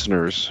 million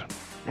listeners.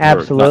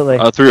 Absolutely.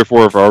 3 or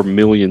 4 of our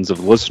millions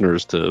of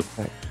listeners to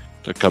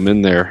come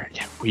in there.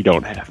 Yeah, we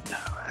don't have now.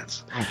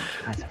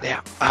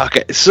 Yeah.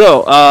 Okay.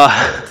 So,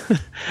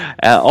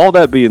 all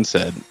that being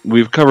said,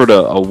 we've covered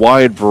a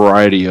wide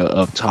variety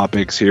of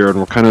topics here, and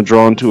we're kind of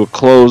drawn to a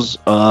close.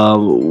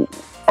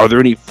 Are there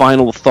any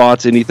final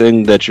thoughts,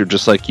 anything that you're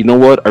just like,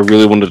 what, I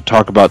really wanted to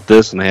talk about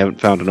this and I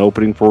haven't found an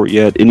opening for it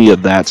yet? Any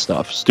of that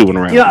stuff stewing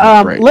around?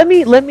 Let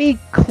me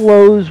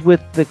close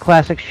with the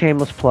classic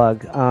shameless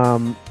plug.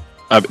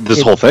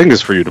 This whole thing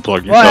is for you to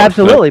plug yourself. Well,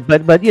 absolutely,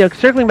 but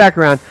circling back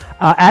around,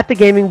 at the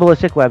Gaming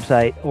Ballistic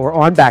website or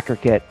on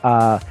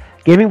BackerKit,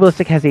 Gaming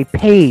Ballistic has a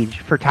page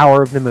for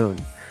Tower of the Moon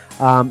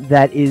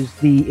that is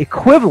the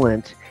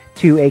equivalent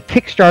to a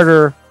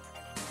Kickstarter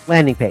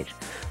landing page.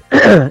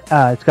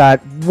 It's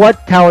got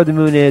what Tower of the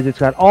Moon is. It's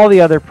got all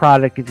the other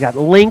product. It's got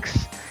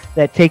links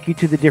that take you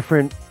to the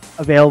different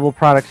available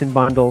products and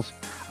bundles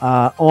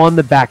on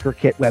the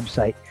BackerKit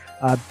website.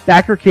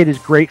 BackerKit is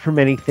great for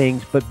many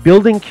things, but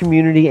building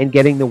community and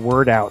getting the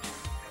word out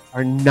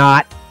are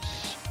not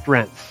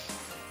strengths.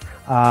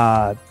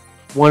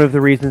 One of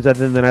the reasons,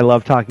 other than I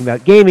love talking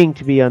about gaming,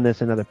 to be on this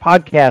another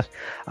podcast,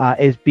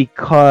 is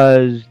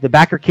because the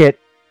BackerKit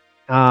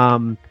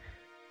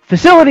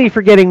facility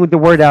for getting the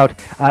word out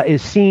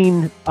is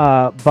seen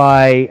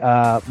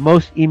by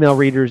most email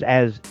readers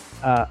as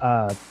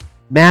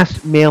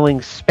mass mailing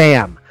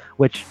spam,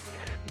 which,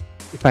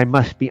 if I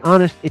must be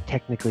honest, it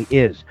technically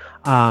is,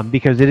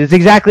 because it is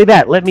exactly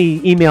that. Let me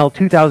email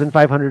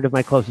 2,500 of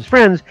my closest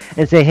friends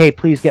and say, hey,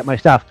 please get my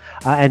stuff.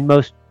 And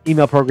most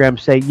email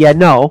programs say, yeah,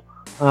 no,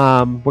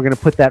 we're going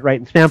to put that right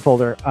in spam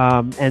folder.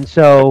 And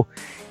so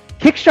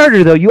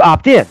Kickstarter, though, you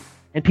opt in,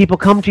 and people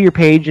come to your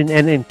page and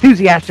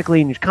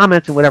enthusiastically and use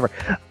comments and whatever.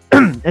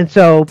 And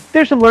so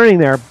there's some learning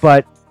there,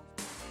 but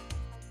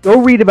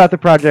go read about the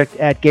project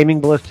at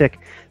Gaming Ballistic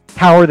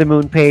Tower of the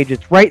Moon page.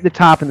 It's right at the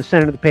top in the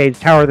center of the page,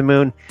 Tower of the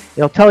Moon.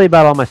 It'll tell you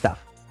about all my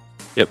stuff.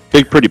 Yep,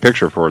 big pretty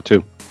picture for it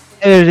too.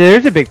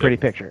 There's a big pretty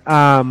picture.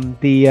 And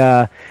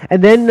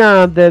then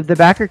the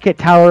backer kit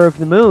Tower of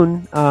the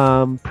Moon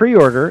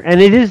pre-order,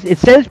 and it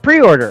says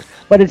pre-order,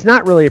 but it's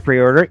not really a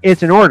pre-order.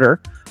 It's an order.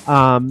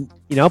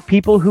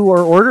 People who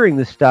are ordering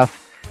this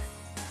stuff,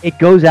 it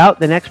goes out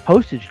the next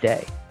postage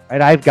day.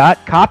 Right? I've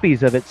got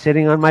copies of it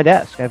sitting on my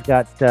desk. I've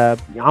got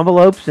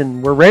envelopes,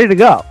 and we're ready to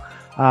go.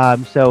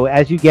 So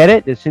as you get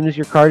it, as soon as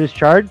your card is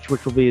charged,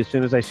 which will be as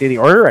soon as I see the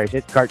order, I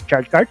hit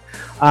charge card.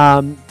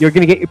 You're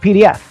going to get your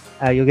PDF.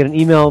 You'll get an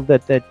email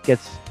that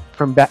gets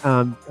from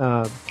BackerKit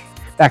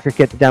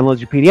that downloads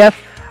your PDF.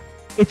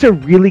 It's a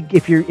really,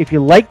 if you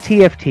like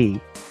TFT,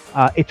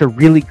 it's a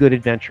really good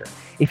adventure.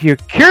 If you're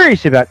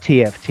curious about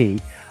TFT,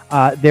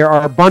 there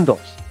are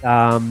bundles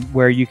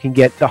where you can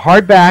get the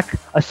hardback,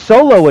 a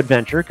solo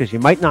adventure, because you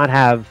might not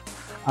have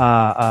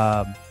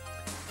a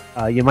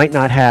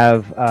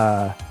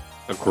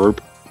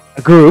group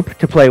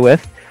to play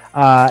with.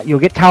 You'll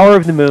get Tower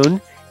of the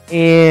Moon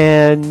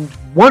and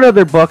one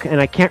other book, and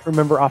I can't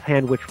remember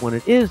offhand which one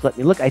it is. Let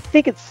me look. I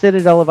think it's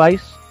Citadel of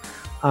Ice.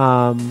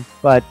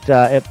 But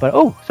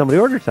somebody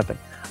ordered something.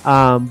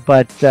 Blah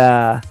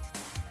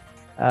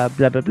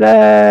blah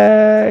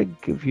blah.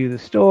 Give you the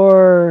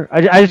store.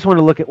 I just want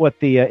to look at what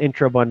the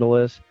intro bundle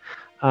is.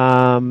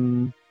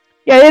 It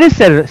is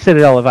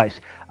Citadel of Ice.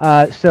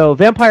 So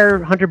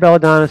Vampire Hunter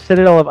Belladonna,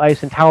 Citadel of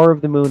Ice, and Tower of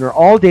the Moon are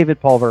all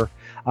David Pulver.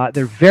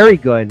 They're very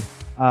good.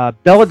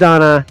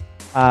 Belladonna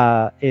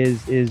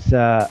is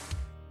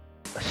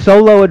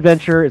solo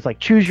adventure. It's like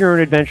choose your own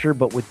adventure,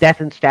 but with death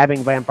and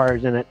stabbing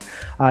vampires in it.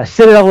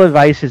 Citadel of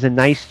Ice is a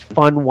nice,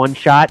 fun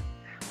one-shot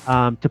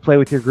to play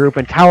with your group,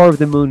 and Tower of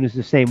the Moon is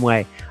the same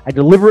way. I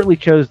deliberately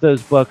chose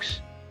those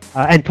books,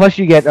 and plus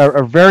you get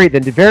a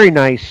very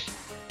nice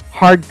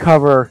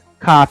hardcover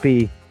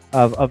copy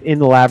of In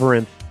the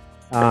Labyrinth,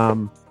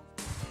 the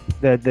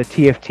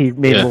TFT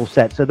main rule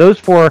set. So those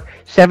for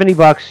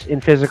 $70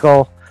 in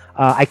physical.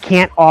 I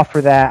can't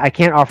offer that. I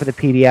can't offer the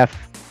PDF.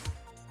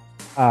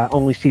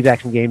 Only Steve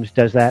Action Games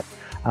does that,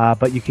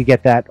 but you could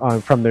get that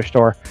from their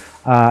store.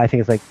 I think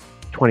it's like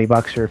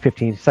 $20 or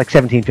 $15. It's like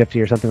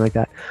 $17.50 or something like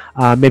that.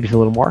 Maybe it's a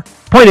little more.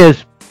 Point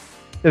is,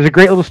 there's a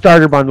great little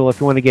starter bundle if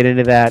you want to get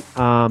into that.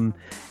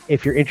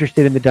 If you're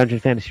interested in the Dungeon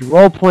Fantasy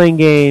role-playing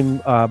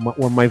game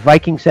or my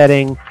Viking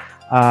setting.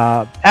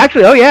 The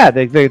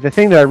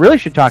thing that I really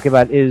should talk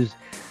about is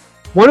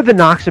one of the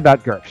knocks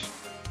about GURPS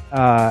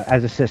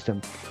as a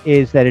system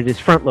is that it is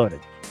front-loaded.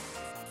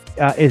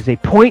 Is a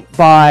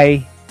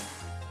point-by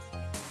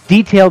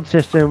detailed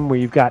system where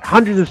you've got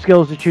hundreds of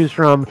skills to choose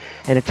from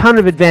and a ton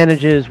of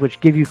advantages which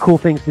give you cool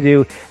things to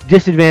do,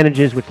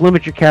 disadvantages which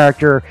limit your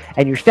character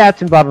and your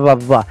stats and blah, blah, blah,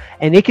 blah, blah.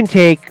 And it can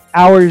take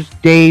hours,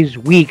 days,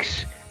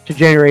 weeks to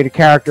generate a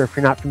character if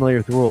you're not familiar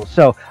with the rules.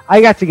 So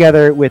I got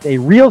together with a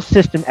real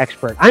system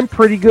expert. I'm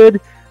pretty good,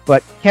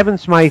 but Kevin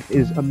Smythe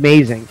is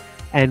amazing.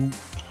 And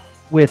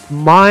with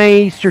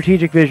my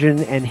strategic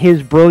vision and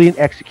his brilliant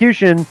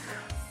execution,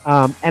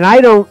 and I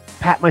don't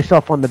pat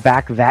myself on the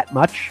back that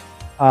much,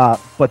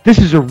 but this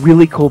is a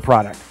really cool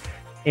product.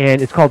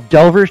 And it's called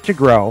Delvers to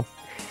Grow,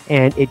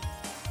 and it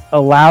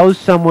allows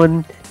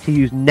someone to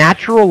use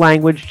natural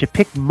language to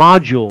pick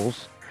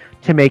modules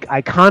to make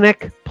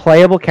iconic,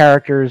 playable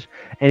characters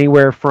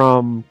anywhere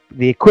from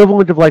the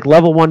equivalent of like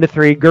level 1 to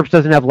 3. GURPS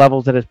doesn't have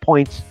levels, it has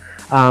points.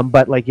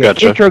 But like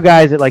intro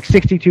guys at like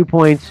 62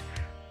 points.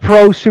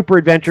 Pro super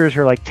adventurers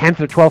are like 10th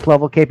or 12th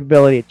level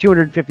capability at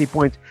 250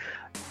 points.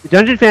 The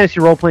Dungeon Fantasy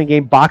role-playing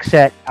game box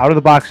set, out of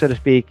the box so to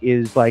speak,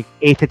 is like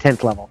 8th to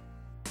 10th level.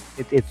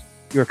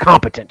 You're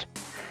competent.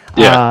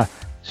 Yeah.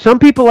 Some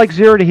people like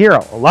Zero to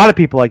Hero. A lot of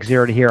people like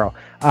Zero to Hero.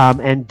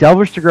 And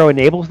Delvers to Grow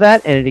enables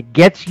that, and it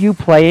gets you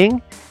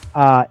playing.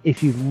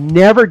 If you've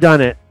never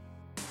done it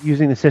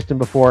using the system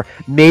before,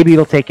 maybe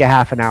it'll take you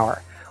half an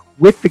hour.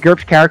 With the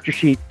GURPS character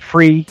sheet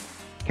free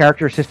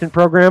character assistant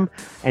program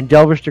and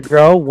Delvers to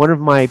Grow, one of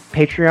my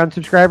Patreon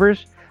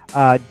subscribers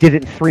did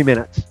it in 3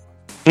 minutes.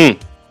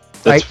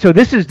 Right, so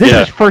this is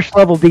first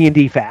level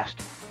D&D fast.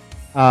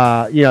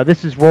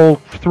 This is roll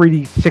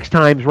 3D 6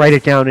 times, write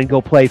it down, and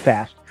go play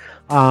fast.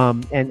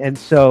 And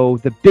so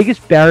the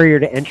biggest barrier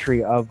to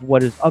entry of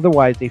what is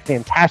otherwise a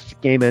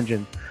fantastic game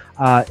engine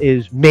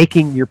is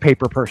making your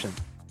paper person.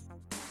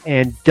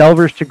 And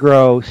Delvers to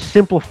Grow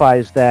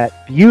simplifies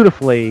that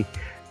beautifully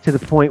to the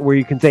point where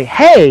you can say,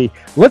 hey,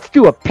 let's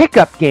do a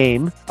pickup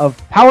game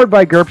of Powered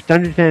by GURPS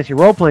Dungeon Fantasy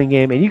role-playing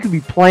game, and you can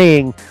be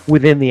playing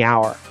within the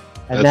hour.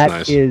 And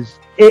That's nice.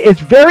 It's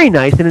very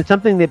nice, and it's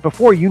something that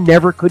before you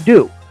never could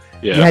do.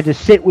 Yeah. You had to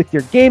sit with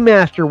your game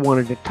master one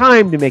at a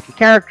time to make a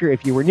character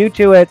if you were new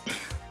to it,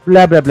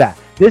 blah, blah, blah.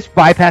 This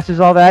bypasses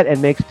all that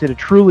and makes it a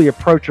truly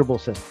approachable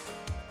system.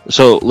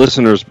 So,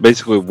 listeners,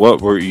 basically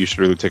what you should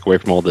really take away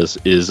from all this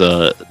is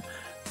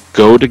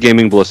go to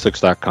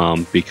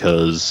gamingballistics.com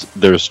because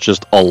there's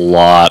just a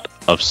lot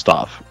of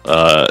stuff.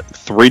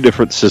 3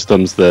 different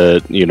systems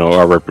that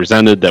are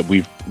represented that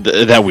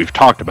we've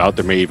talked about.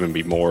 There may even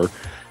be more,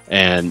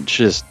 and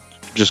just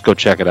go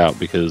check it out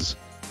because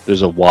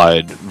there's a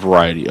wide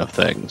variety of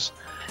things.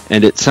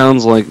 And it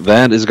sounds like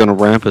that is going to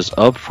wrap us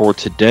up for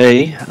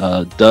today.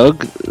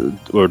 Doug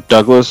or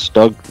Douglas,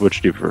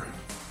 which do you prefer?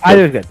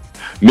 Either good.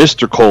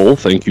 Mr. Cole,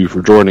 thank you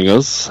for joining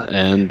us.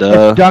 And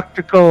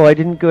Dr. Cole, I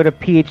didn't go to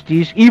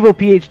evil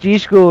PhD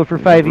school for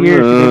 5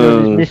 years.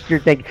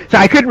 Mr. Thing. So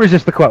I couldn't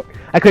resist the quote.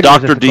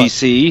 Dr.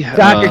 DC.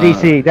 Dr.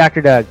 DC,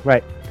 Dr. Doug,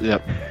 right.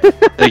 Yep.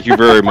 Thank you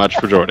very much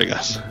for joining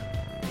us.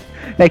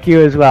 Thank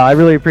you as well. I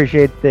really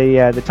appreciate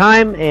the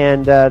time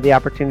and the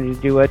opportunity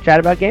to do a chat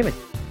about gaming.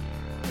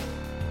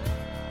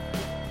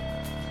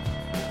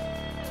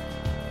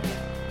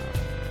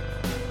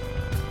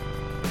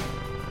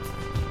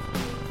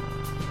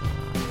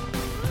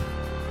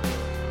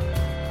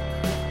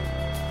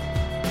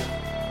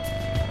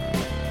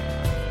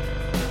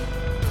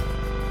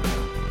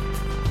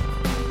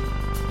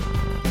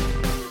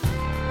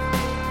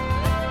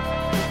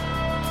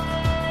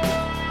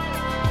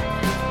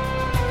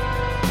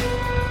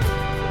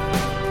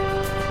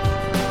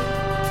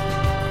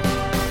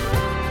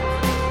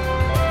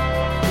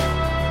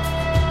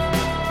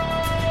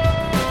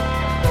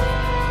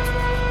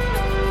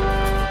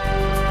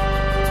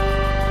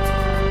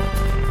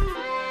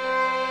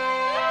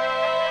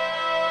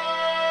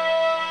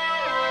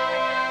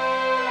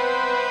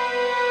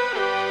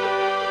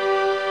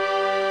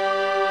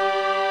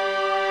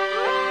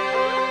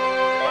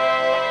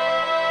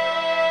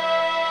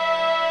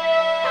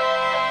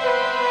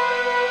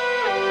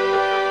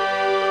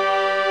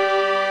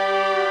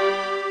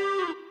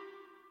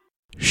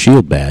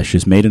 Shield Bash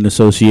is made in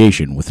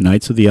association with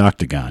Knights of the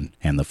Octagon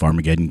and the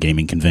Farmageddon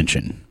Gaming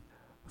Convention.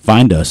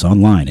 Find us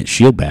online at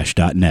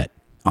shieldbash.net,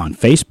 on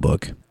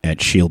Facebook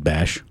at Shield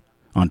Bash,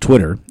 on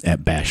Twitter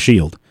at Bash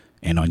Shield,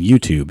 and on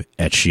YouTube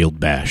at Shield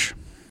Bash.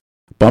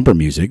 Bumper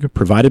music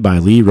provided by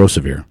Lee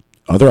Rosevere.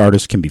 Other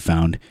artists can be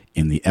found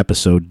in the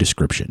episode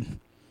description.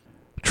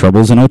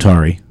 Troubles in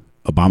Otari,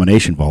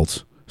 Abomination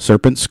Vaults,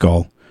 Serpent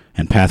Skull,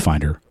 and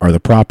Pathfinder are the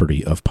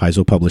property of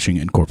Paizo Publishing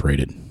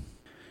Incorporated.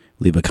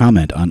 Leave a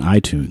comment on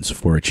iTunes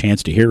for a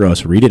chance to hear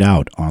us read it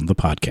out on the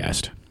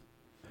podcast.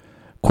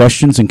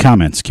 Questions and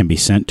comments can be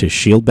sent to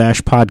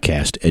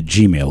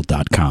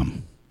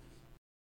shieldbashpodcast@gmail.com.